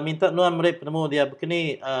minta nuan mereka penemu dia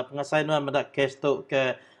begini pengasai nuan meda kes tu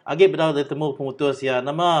ke agi bedau dia temu pemutus ya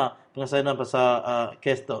nama pengasai nuan pasal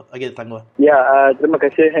kes tu agi tangguh. Ya, terima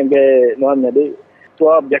kasih hangga nuan jadi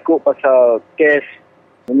tua berjakut pasal kes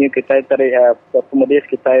ini kita tarik pemedis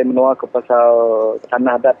kita menua ke pasal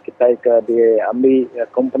tanah adat kita ke diambil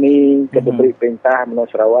company ke diberi perintah menua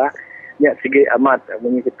Sarawak ya segi amat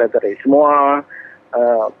ini kita tarik semua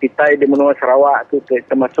kita di menua Sarawak tu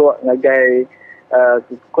termasuk ngagai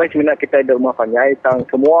kuis minat kita di rumah panjai tang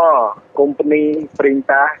semua company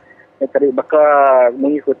perintah yang tarik bakal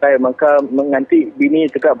mengikuti maka menganti bini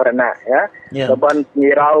juga beranak ya leban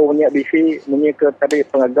ngirau punya bisi menyika tadi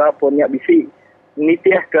pengagar punya bisi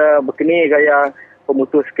nitiah ke begini gaya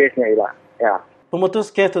pemutus kesnya ialah ya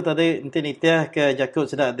pemutus kes tu tadi nanti nitiah ke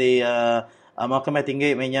jakut sudah di mahkamah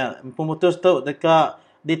tinggi minyak pemutus tu dekat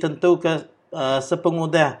ditentu ke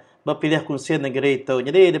sepengudah berpilih kunci negeri tu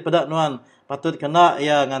jadi daripada nuan patut kena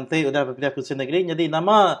ya nganti udah berpilih kunci negeri jadi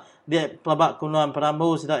nama dia pelabak kunuan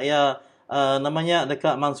perambu sudah ya namanya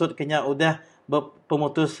dekat maksud kenya udah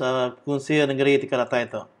pemutus kunci negeri di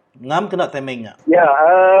Karatai itu ngam kena timingnya. Ya,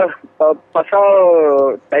 pasal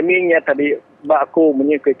timingnya tadi, bak aku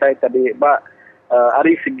menyukai tadi, bak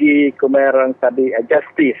dari segi kemerang tadi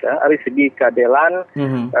justice, dari segi keadilan,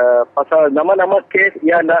 pasal nama-nama kes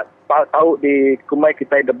yang nak tahu di kumai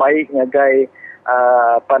kita ada baik ngagai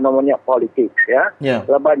apa namanya politik ya.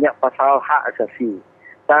 Banyak pasal hak asasi.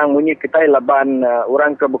 Tang bunyi kita laban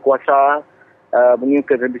orang ke berkuasa, bunyi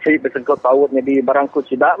ke bisa bersengkut tahu jadi barangku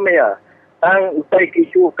tidak ya. Tang utai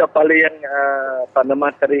isu kapalian apa nama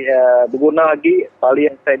tadi berguna lagi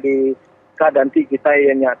palian tadi kadanti kita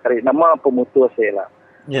yang tadi nama pemutus lah.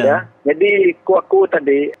 Ya. Jadi aku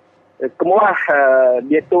tadi kemuah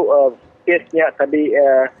dia tu kesnya tadi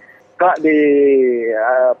kak di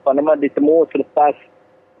apa nama ditemu selepas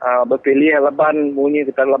berpilih laban bunyi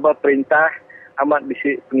kita laban perintah amat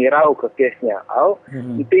bisi pengirau ke kesnya.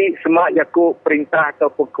 Nanti semak jaku perintah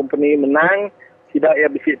ataupun company menang tidak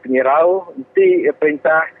ia bisi pengirau, nanti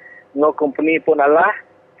perintah no company pun alah,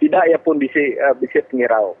 tidak ia pun bisi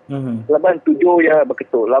pengirau. Laban tujuh ya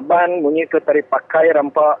begitu. Laban munyi ke tarik pakai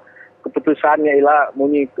rampak keputusannya ialah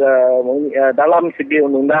munyi dalam segi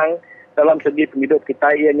undang-undang, dalam segi penghidup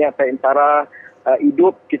kita ianya antara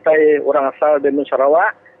hidup kita orang asal dari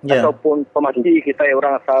Sarawak ataupun pemati kita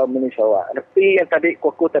orang asal dari Sarawak. Tapi yang tadi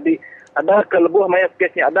kuku tadi ada ke lebuh maya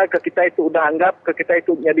kesnya, ada ke kita itu udah anggap ke kita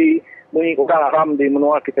itu jadi mungkin orang haram di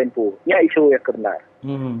menua kita itu. Nya isu yang benar.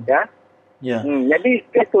 Ya. Jadi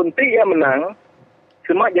kes tunti yang menang,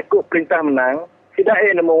 semua jakuk perintah menang, tidak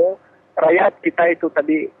nemu rakyat kita itu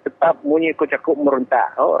tadi tetap munyi ko cakup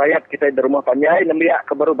merontak. Rakyat kita di rumah panjai nembiak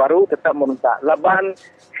ke baru-baru tetap merontak. Laban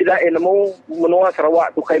tidak nemu menua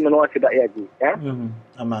Sarawak tu kai menua tidak lagi. Ya.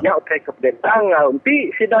 Ya utai ke pendetang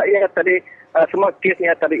unti tidak ya tadi semua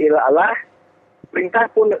kesnya tadi ialah perintah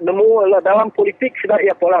pun nemu dalam politik sudah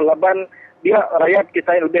ia pola laban dia rakyat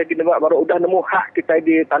kita yang lebih gini baru udah nemu hak kita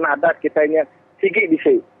di tanah adat kita nya sigi di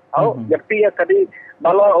sini. Jadi ya tadi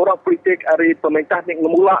kalau orang politik dari pemerintah ni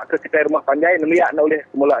ngemula ke kita rumah panjai nemiak nak oleh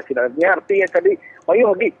semula sidanya artinya tadi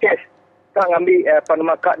mayu lagi cash tak ngambil apa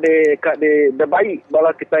nama kak de baik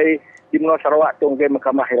bala kita di menua Sarawak tu ngai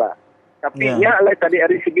mahkamah lah. Tapi nya lai tadi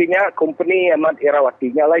dari seginya company amat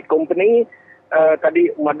irawatinya lai company tadi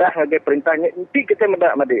madah ngagai perintahnya nanti kita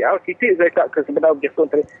madah siti saya ke sebenar objektif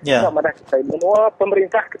tadi madah kita menua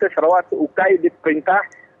pemerintah kita Sarawak tu ukai di perintah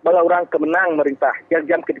bala orang kemenang merintah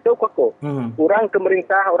jam kita koko orang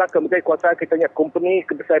kemerintah orang kementerian kuasa kita nya company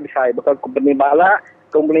kebesar-besar bukan company bala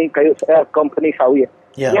company kayu company sawit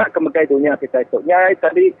nya kementerian dunia kita itu nya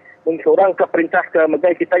tadi seorang ke perintah ke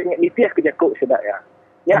mengai kita nya nitiah ke jakuk sedak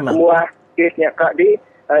ya semua kesnya kak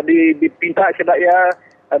dipinta sedak ya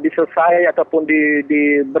diselesai ataupun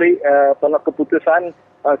diberi keputusan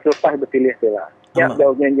selepas berpilih lah. Ya,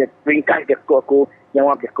 jawabnya ringkas aku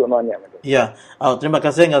jawab aku nanya. Ya, terima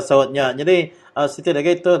kasih nggak sawatnya. Jadi setiap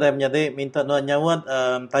lagi itu saya menjadi minta nuan nyawat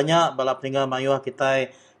tanya bala peninggal mayuah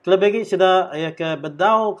kita. Kalau bagi sudah ya ke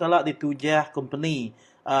bedau kalau ditujah company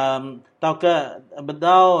Tahu ke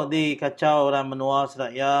bedau di kacau orang menua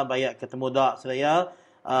sedak ya, banyak ketemu dak sedak ya.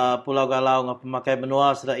 Pulau Galau ngapa pemakai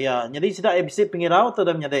benua sedak ya. Jadi sedak ya bisi pengirau tu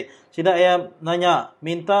dah menyadai. Sedak ya nanya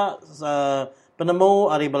minta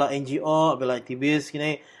penemu ari bala NGO, bala aktivis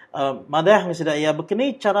kini madah sedak ya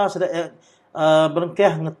bekini cara sedak ya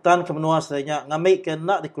berengkeh ngetan ke benua sedaknya ngambil ke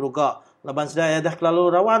nak dikeruga. Laban sedak ya dah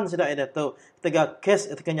kelalu rawan sedak ya tu. Ketika kes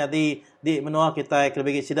itu kena di menua kita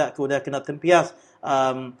kelebih sedak ke udah kena tempias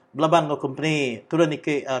belaban ke company turun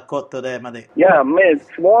ke kot tu dah made. Ya,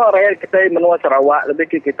 semua rakyat kita menua Sarawak lebih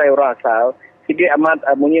ke kita orang asal segi amat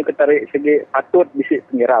munyi ke tarik segi patut bisik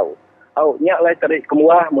pengirau. Au nyak lai tarik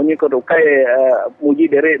kemuah munyi ke dukai muji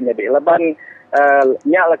deret jadi laban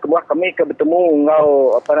nyak lah kemuah kami ke bertemu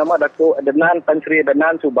ngau apa nama Datuk Adenan Tan Sri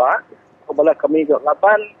Adenan Subah kepala kami ke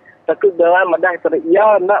laban takut dalam madah tarik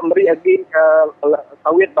ya nak beri lagi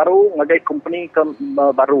sawit baru ngagai company ke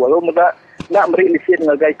baru lalu muda nak beri lisin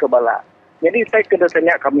ngagai ke bala. Jadi saya kena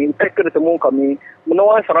tanya kami, saya kena temu kami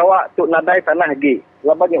menua Sarawak tu nadai tanah lagi.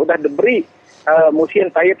 Laban yang sudah diberi musim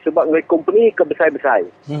taib sebab ngagai company ke besar-besar.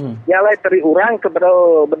 Yang lain teri orang ke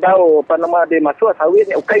bedau apa nama dia masuk sawit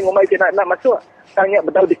yang ukai ngomai dia nak masuk. Tanya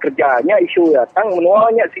bedau dikerjanya isu ya. Tang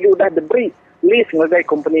menuanya segi sudah diberi list ngagai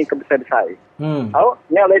company ke besar-besar.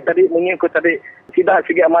 Yang lain tadi munyi ko tadi tidak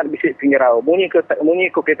segi amat bisik pingirau. Munyi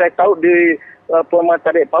ko kita tahu di pemain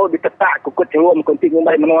tadi pau ditetak kukut cerum konting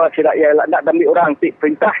ngumbai menua sidak ya nak dambi orang ti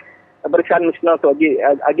perintah barisan nasional tu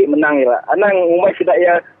agi menang ya. Anang ngumbai sidak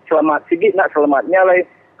ya selamat sikit nak selamatnya lai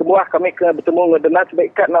kemuah kami ke bertemu ngedenat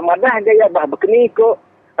sebaik kat nak madah dia ya bah bekeni ko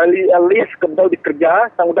alias ke betul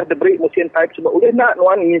dikerja sang udah diberi musim type sebab udah nak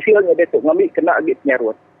nuan inisialnya dia tu ngambil kena agi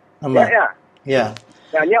penyarut. Ya.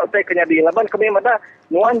 Ya nya utai kena di laban kami madah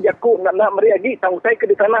nuan jaku nak meri agi sang utai ke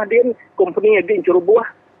di tanah dia company agi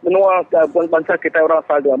curubuah menua bangsa kita orang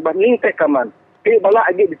saldo bah ning teh kaman bala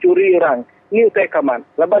agi dicuri orang ni teh kaman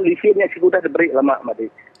laban lisinnya sudah diberi lama madi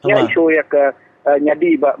ya isu ya ke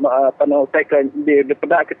nyadi apa no teh ke di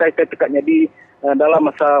pedak kita tekat nyadi dalam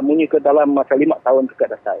masa munyi ke dalam masa 5 tahun dekat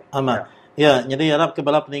dasar ya jadi harap ke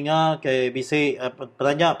bala peninga ke bisa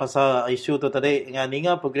bertanya pasal isu tu tadi dengan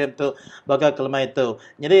ninga program tu bagai kelemah itu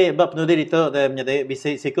jadi bab penulis itu dan menjadi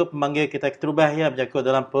bisa sikap memanggil kita terubah ya berjaga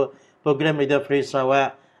dalam program Leader Free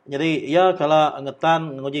Sarawak. Jadi ya kalau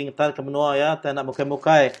nguji ngetan ke menua ya tak nak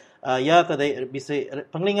mukai-mukai ya tadi bisa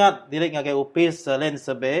pengelingat direct ngagai upis land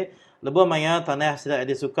survey lebuh maya tanah tidak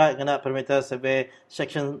disukai kena perimeter survey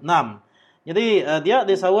section 6. Jadi dia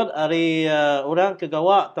disawat dari orang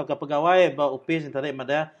kegawa atau ke pegawai ba upis yang tadi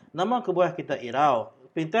madah nama kebuah kita irau.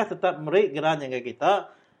 Perintah tetap merik geran yang kita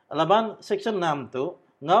laban section 6 tu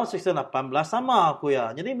ngau section 18 sama aku ya.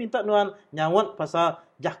 Jadi minta nuan nyawat pasal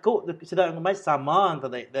jakuk sedang ngomai sama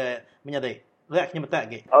tadi menyadai. Reaksinya betul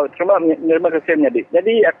lagi. Terima kasih menyadai.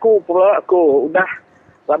 Jadi aku udah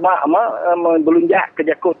lama belunjak ke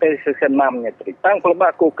jakuk section 6 nya tadi. Tang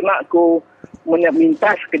pelba aku kena aku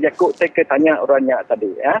minta ke jakuk ke tanya orangnya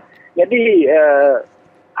tadi ya. Jadi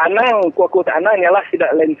anang aku tak anang nyalah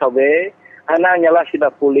tidak land survey, anang nyalah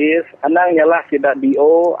tidak polis, anang nyalah tidak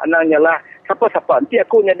DO, anang nyalah siapa-siapa. Nanti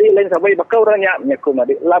aku nyadi lain sampai bakal orangnya menyaku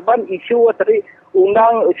madi. Laban isu tadi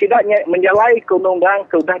undang sidaknya menjalai ke undang-undang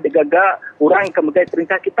ke udah digagak orang ke megai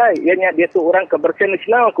perintah kita. Ianya dia tu orang ke bersih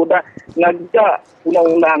nasional ke udah ngajak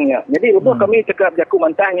undang-undangnya. Jadi lepas kami cakap jaku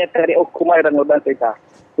mantahnya dari hukumai dan undang kita.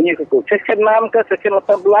 Bunyi kuku. Section 6 ke section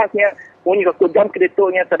 18-nya bunyi kuku jam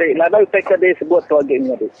keditunya tadi. Nada utai ke dia sebut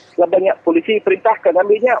sebagainya tadi. Banyak polisi perintahkan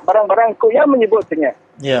ambilnya barang-barang ku yang menyebutnya.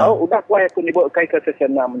 Udah kuai aku nyebut kai ke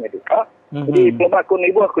section 6-nya tu. Jadi pelabak aku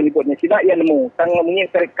nyebutnya tidak ia nemu. Tang munyi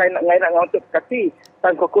kai nak ngai nak untuk kati.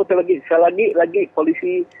 Tang kuku tu lagi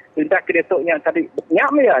polisi perintah keditunya tadi. Nyak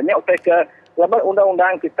ya nyak utai ke laban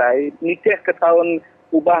undang-undang kita nikah ke tahun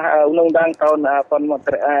ubah undang-undang tahun 86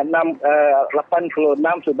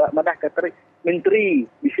 sudah madah kata menteri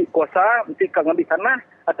bisi kuasa mesti kang ambil tanah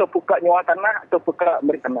atau buka nyawa tanah atau buka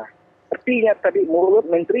beri tanah. Artinya tadi mulut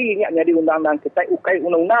menteri nya jadi undang-undang kita ukai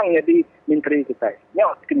undang-undang jadi menteri kita.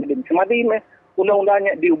 Nya kena semadi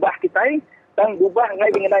undang-undangnya diubah kita dan diubah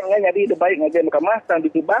ngai dengan ngai jadi baik ngai mahkamah dan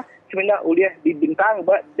diubah sebenarnya uliah dibintang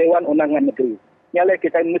buat Dewan Undangan Negeri. Nyala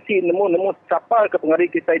kita mesti nemu siapa ke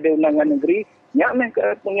pengarih kita di undangan negeri nyak meh ke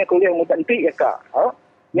punya kuliah muda nanti ya kak.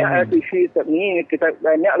 Nyak isi ni kita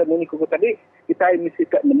nyak le muni kuku tadi kita mesti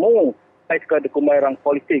ke nemu saya ke dokumen orang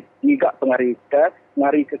politik ngigak pengarih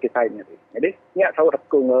ke kita ni. Jadi nyak sawat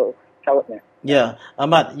aku sawatnya. Ya,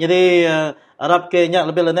 amat. Jadi Arab ke nyak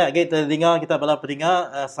lebih lenak kita dengar kita bala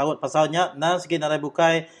pendengar sawat pasalnya nan segi narai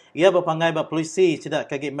bukai ia berpangai ba polisi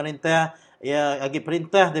tidak kaki merintah ya agi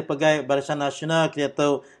perintah di pegai Barisan Nasional kita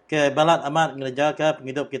tu ke balat amat menjaga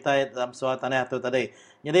penghidup kita dalam soal tanah tu tadi.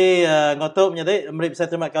 Jadi ngotok jadi mari saya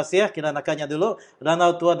terima kasih kira nakanya dulu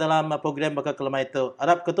Ranau tua dalam program bakal kelema itu.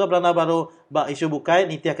 Harap ketua Ranau baru bak isu bukai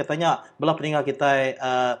nitiah katanya belah peninggal kita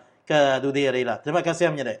ke Dudi Rila. Terima kasih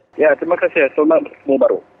menyedek. Ya, terima kasih. Selamat bertemu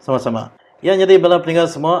baru. Sama-sama. Ya, jadi bala peninggal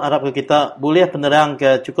semua harap kita boleh penerang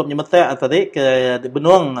ke cukup nyemetek tadi ke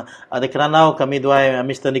benuang ada keranau kami dua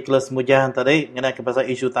Mr. Nicholas Mujahan tadi mengenai ke pasal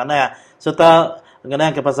isu tanah serta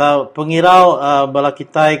mengenai ke pasal pengirau bala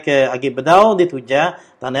kita ke agi bedau di tuja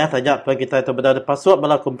tanah tajak bala kita itu bedau di pasuk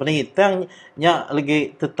bala company tangnya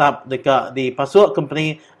lagi tetap dekat di pasuk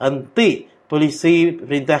company anti polisi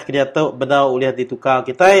perintah dia tu bedau boleh ditukar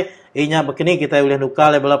kita inya begini kita boleh nukar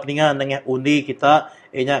bala peninggal dengan undi kita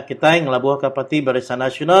inya kita ngelabuh ke parti Barisan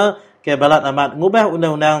Nasional ke balat amat ngubah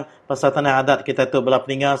undang-undang pasal tanah adat kita tu bala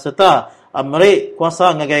peninggal serta meri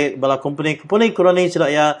kuasa ngagai bala company kroni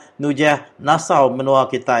tidak ya nujah nasau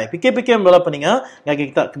menua kita fikir-fikir bala peninggal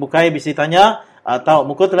ngagai kita kebukai bisi tanya atau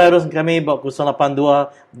muka terus kami bawa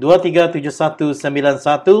 082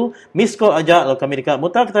 237191 miss call aja kalau kami dekat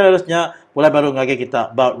mutar kita terusnya mulai baru ngagai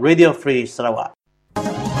kita about Radio Free Sarawak.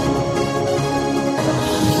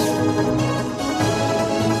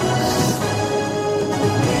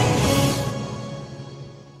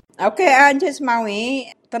 Okey, Encik Semawi,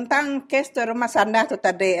 tentang kes Tuai Rumah Sandah tu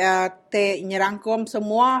tadi, te nyerangkum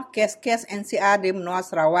semua kes-kes NCR di menua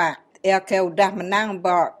Sarawak. Ya, ke udah menang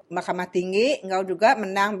buat Mahkamah Tinggi, engkau juga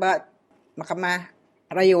menang buat Mahkamah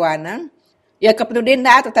Rayuan. Ya, kepenudin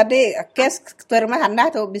dah tu tadi, kes Tuai Rumah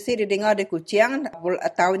Sandah tu bisa didengar di Kuching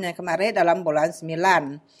tahun yang kemarin dalam bulan 9.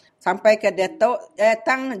 Sampai ke dia tu,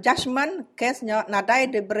 tang judgement kesnya nadai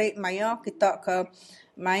diberi mayo kita ke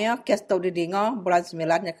Maya kes tu didengar bulan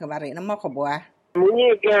 9 yang kemarin. Nama kau buah?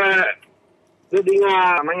 Munyi ke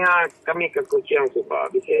didengar Maya kami ke Kuching suka.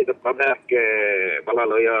 Bisa terpada ke bala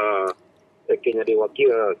lawyer sekiranya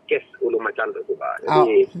diwakil kes ulu macam tu suka.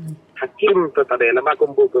 Jadi hakim tu tadi lepas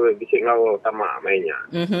kumpul ke bisa ngau sama mainnya.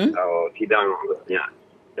 Ngau sidang tu.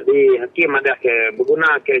 Jadi hakim ada ke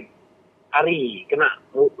berguna ke hari kena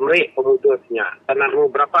merik pemutusnya.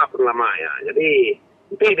 Tanahmu berapa pun lama ya. Jadi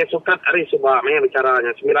itu dia sukat hari subah main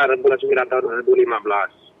bicaranya 9 bulan 9 tahun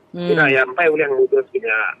 2015. Tidak ya sampai boleh memutus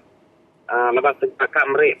punya lepas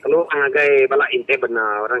kakak mereka kalau angai bala inte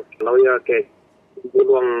benar orang lawyer ke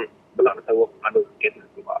peluang belak tahu aduh kes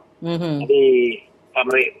subah. Jadi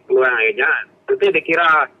mereka peluang aja. Nanti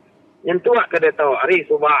dikira nyentuh ke dia tahu hari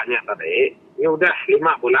subahnya tadi. Ya udah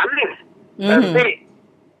 5 bulan ni. Nanti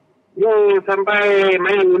yo sampai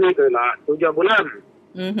main ini tu lah 7 bulan.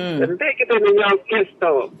 Nanti kita menjauh kes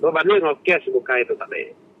tu, berbanding dengan kes buka itu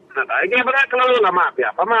tadi. Nah, lagi pada kalau lama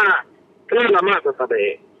apa mah, kalau lama tu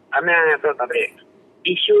tadi, aneh tu tadi,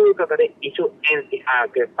 isu tu tadi, isu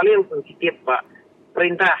NCR ke paling sensitif pak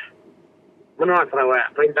perintah menua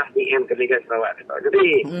Sarawak, perintah DM ke Liga Sarawak itu.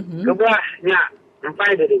 Jadi kebuahnya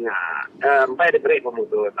sampai diberi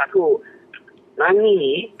pemutus. Aku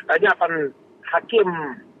nani ajapan hakim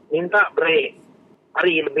minta beri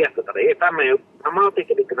hari lebih aku tadi, tapi amal tu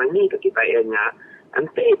dikenangi ke kita ianya,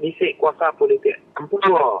 nanti bisa kuasa politik ampun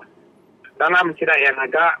dalam sidang yang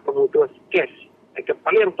agak pemutus kes, yang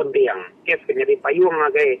paling penting kes menjadi payung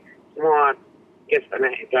lagi semua kes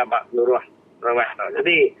tanah ikabak seluruh Sarawak.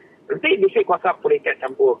 Jadi nanti bisa kuasa politik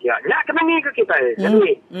campur kia, nyak kenangi ke kita.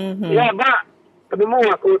 Jadi ya bak penemu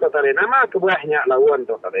aku tu tadi, nama kebuahnya lawan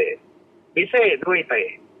tu tadi, bisa duit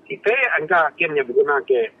tadi, kita angka hakimnya berguna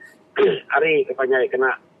ke hari kepanjang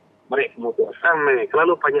kena mereka pemutus.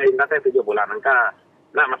 Kalau panjang data 7 bulan angka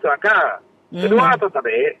nak masuk akal. Kedua tu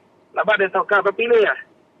tadi, lepas dia tahu kah berpilih ya.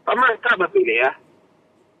 Paman kah berpilih ya.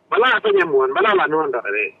 Bala penyamuan, bala lanuan tu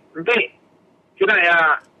tadi. Nanti tidak ya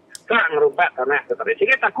kah ngerubat tanah tu tadi.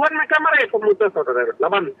 Jadi takut mereka mereka pemutus tu tadi.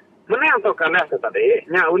 Lepas mana yang tahu kalah tu tadi,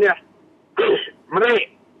 nya uliah mereka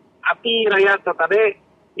api rakyat tu tadi,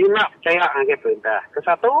 you nak percaya dengan perintah.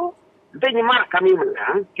 Kesatu, nanti nyemak kami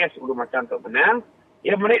menang, kes ulu macam tu menang,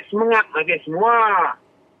 ya mereka semangat lagi semua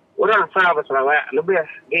orang sahabat Sarawak lebih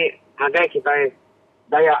lagi agai kita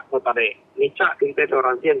daya tu tadi. Nicak kita tu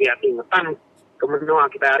orang yang dia tingatan kemenua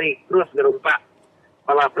kita hari terus gerumpak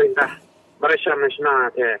kepala perintah Barisan Nasional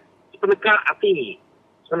ke penekak hati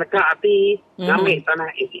ngambil tanah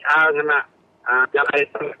NCR kena jalan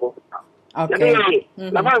itu. Jadi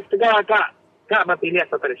lepas tegak kak berpilih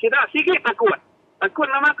tu tadi. Sikit takut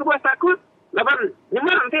nama kebuah takut. Lepas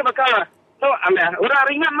nyemak nanti bakal so orang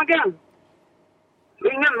ringan magang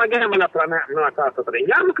mana peranak nuasa tu tadi.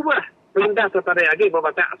 Yang kebuah perintah tu tadi lagi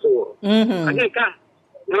berbatak suruh. Lagi kak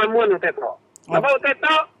ngelamun teto. Lepas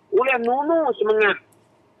teto boleh nunu semangat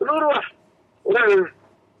seluruh orang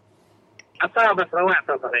asal Sarawak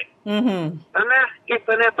tu tadi. Tanah kes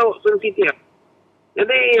tanah tu sensitif.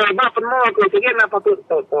 Jadi apa penuh aku sikit nak patut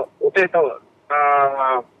tu utai tu.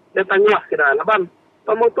 Dia tanya kira laban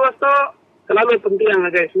pemutus tu selalu penting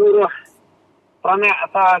ngagai seluruh tanah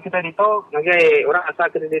asal kita di tu ngagai orang asal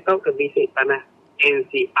kita di tu ke bisik tanah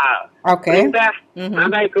NCR. Okay. Perintah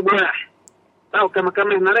nadai kebuah. Tahu ke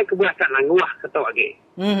mahkamah nadai kebuah kat nanguah ketok lagi.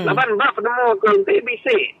 Laban bak penemu aku nanti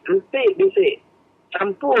bisik.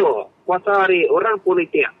 Campur kuasa hari orang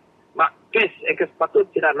politik. Bak kes patut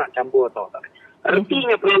tidak nak campur tau.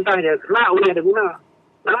 Artinya perintahnya nak boleh ada guna.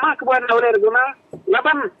 Nama kebuah nak boleh ada guna.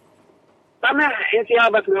 Laban tanah NCR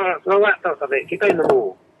Sarawak tau tadi. Kita nemu.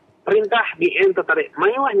 Perintah BN tu tadi.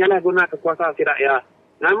 Mayuah nyalah guna kekuasaan tidak ya.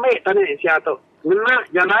 Ngambil tanah NCR tu. Menak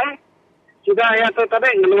jalan. Sudah ya tu tadi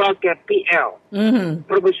ngeluar ke PL.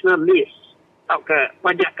 Provisional list. Atau ke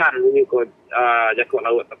pajakan ini kot jakut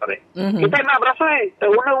laut tu tadi. Kita nak berasai.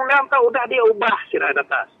 Undang-undang tu sudah dia ubah sila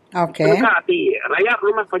atas. Okay. Berkati rakyat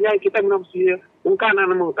rumah penjaya kita mesti ungkap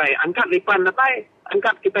nak nemu tai. Angkat lipan datai.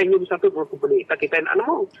 Angkat kita ini satu company. Tak kita nak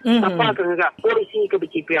nemu. Apa ke enggak polisi ke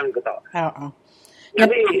BCPang kita.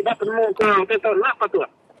 Jadi dah penemu ke kita nak patut.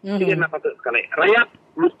 Dia nak patut sekali. Rakyat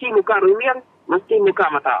mesti muka rumian, mesti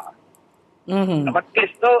muka mata. Dapat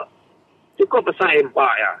kes tu cukup besar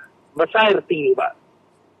empak ya. Besar erti pak.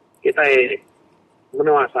 Kita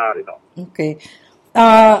menguasai itu. Okay.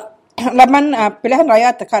 Laman pilihan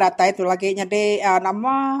raya teka ratai itu lagi jadi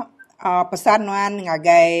nama pesan nuan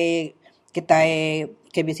ngagai kita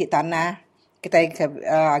ke tanah kita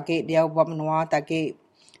agi dia ubah menua tagi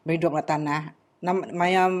berhidup di tanah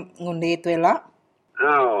mayam ngundi itu lah.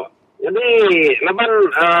 Jadi laban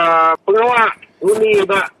pengawal ngundi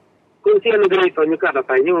pak kunci negara itu nyuka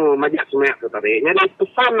datanya majak semak tu tadi. Jadi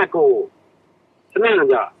pesan aku senang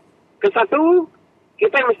aja. Kesatu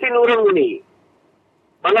kita mesti nurung ngundi.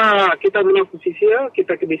 Bala kita punya posisi,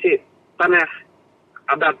 kita kebisik tanah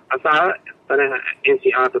adat asal, tanah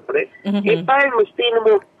NCR tu tadi. Kita mesti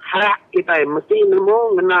nemu hak kita, mesti nemu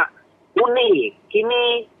ngena uni.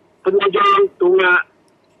 Kini penjajahan tunggak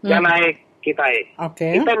jalai kita.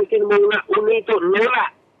 Okay. Kita mesti nemu ngena uni tu nolak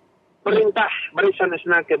perintah Barisan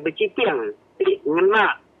Nasional ke BCPang.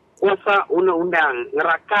 Ngena kuasa undang-undang,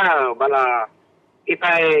 ngerakal bala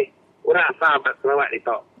kita orang sahabat Sarawak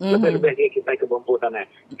itu. Lebih-lebih kita ke bumbu tanah.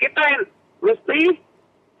 Kita mesti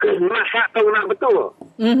nak hak tu nak betul.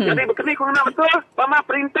 Jadi berkini kau nak betul, pama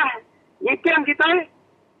perintah nyipian kita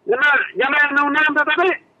nak jalan undang-undang tu tadi.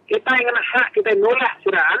 Kita nak hak kita nolak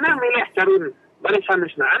sudah. Anak milih carun Barisan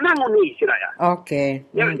Nasional. Anak uni sudah ya. Okay.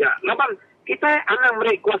 Ya. Lapan kita anak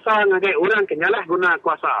beri kuasa ngagai orang kenyalah guna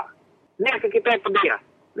kuasa. Ni kita pedih ya.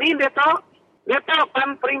 Ni dia tahu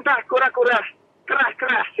pan perintah kura-kura.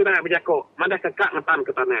 Keras sudah berjakuk. Mada kekak ngetan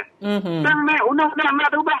ke tanah. Dan undang-undang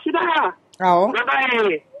nak ubah sudah.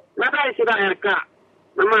 Nadai sudah ya kak.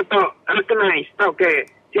 Nama tu recognize. Tahu ke.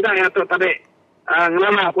 Sudah ya tu tadi.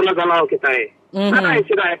 Ngelala pula galau kita. Nadai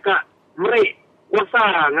sudah ya kak. Meri.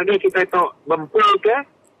 Kuasa ngagi kita itu bempul ke.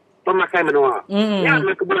 Pemakai menua. Ya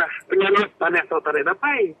nak keberah. Penyanut tanah tu tadi.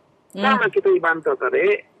 Dapai. Sama kita dibantu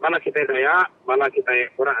tadi. Bala kita daya. Bala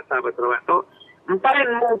kita orang asal berterawat tu. Empain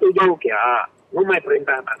mu tu jauh kia. Rumai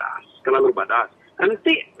perintah badas. Kalau badas.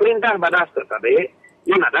 Nanti perintah badas tu tadi.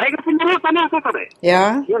 You nak daik ke penjara tanah tu tadi.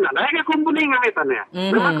 Ya. You nak daik ke company ngambil tanah.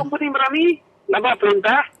 Nama company berani. Laba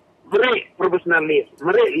perintah. Beri profesional list.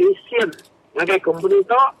 Beri lisen. Ngagai company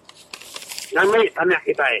tu. Ngambil tanah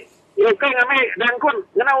kita. You kan ngambil dangkun.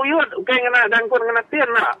 Ngena uyut. Kan ngena dangkun. Ngena tian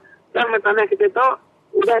lah. Dan tanah kita tu.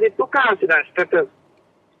 Udah ditukar sudah status.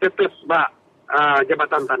 Status bak.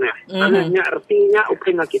 Jabatan tanah. Tanahnya artinya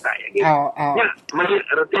upinga kita ya. Gitu. Ya,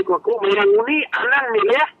 arti aku mayang uni anang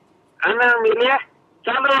milih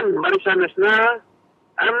calon Barisan Nasional,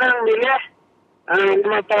 anang milih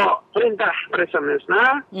mata perintah Barisan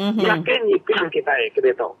Nasional, yakin ipian kita ya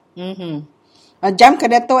kedeto. Jam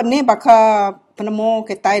kedeto ni bakal penemu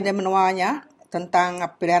kita di menuanya tentang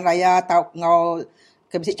pilihan raya atau ngau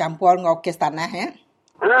kebisik campur ngau kes tanah ya.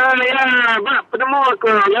 Ya, penemu aku.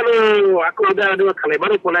 Lalu aku dah 2 kali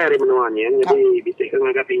baru pulai dari menuanya. Jadi bisik ke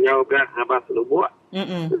ngagak tinjau ke ngabah selubuk.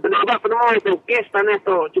 Penemu itu kes tanah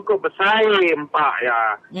tu cukup besar empak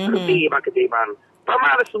ya. Kerti ketiban.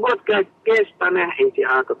 Pama ada sebut ke kes tanah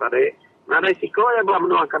NCR tu tadi. Nada siko ya bawa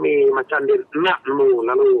menua kami macam dia nak nemu.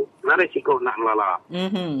 Lalu nada siko nak melala.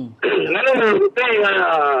 Lalu kita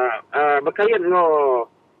berkait ngo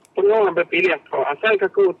penguang berpilih kau asal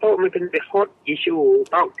aku tahu mungkin hot issue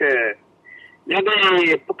tahu ke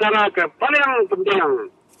jadi perkara ke paling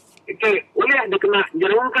penting ke boleh dikena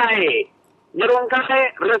jerungkai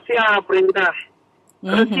Rusia perintah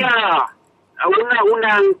Rusia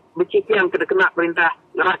undang-undang bercipiang kena perintah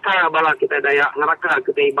neraka bala kita Dayak, neraka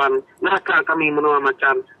kita Iban, neraka kami menua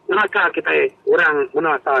macam, neraka kita orang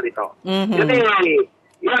menua sari tu. Jadi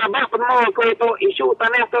ya bah penuh ko itu isu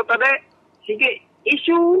tanah tu tadi, sikit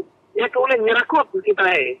isu ya ke boleh nyerakut kita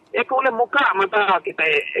ya ke boleh muka mata kita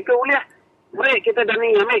ya ke boleh mereka kita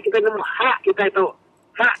dani amai kita nemu hak kita itu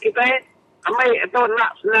hak kita amai itu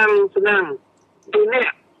nak senang dunia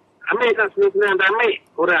amai tak senang damai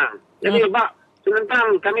kurang. Jadi bah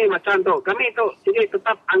sementang kami macam tu, kami tu jadi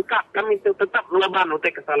tetap angkat, kami tu tetap melawan utai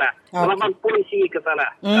kesalahan, melawan polisi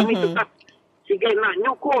kesalahan. Kami tetap sige nak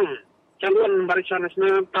nyokong calon Barisan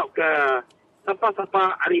Nasional tau ke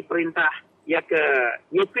siapa-siapa hari perintah ya ke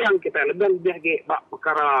nyepiang kita lebih ke bak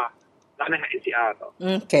perkara tanah NCR tu.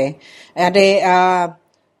 Okey. Jadi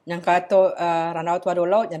yang kata Ranau Tua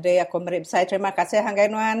dulu, jadi aku beri saya terima kasih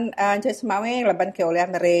hangganuan Encik Semawi leban ke oleh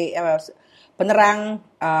meri penerang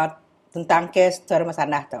tentang kes Tuai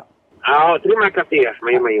Sanah tu. Terima kasih ya,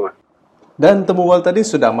 Mayu. Dan Temu Wal tadi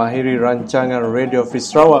sudah mengakhiri rancangan Radio Free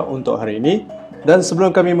Sarawak untuk hari ini. Dan sebelum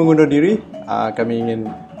kami mengundur diri, kami ingin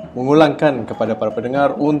mengulangkan kepada para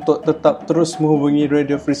pendengar untuk tetap terus menghubungi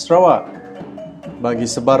Radio Free Sarawak bagi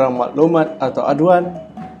sebarang maklumat atau aduan,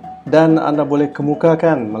 dan anda boleh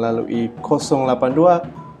kemukakan melalui 082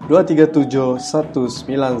 237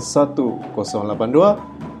 191 082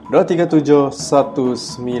 237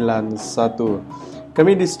 191.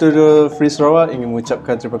 Kami di Studio Free Sarawak ingin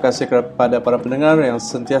mengucapkan terima kasih kepada para pendengar yang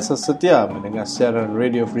sentiasa setia mendengar siaran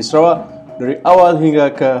Radio Free Sarawak dari awal hingga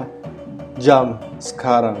ke jam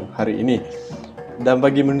sekarang hari ini. Dan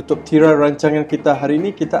bagi menutup tirai rancangan kita hari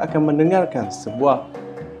ini, kita akan mendengarkan sebuah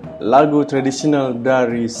lagu tradisional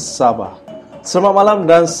dari Sabah. Selamat malam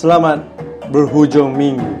dan selamat berhujung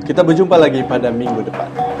minggu. Kita berjumpa lagi pada minggu depan.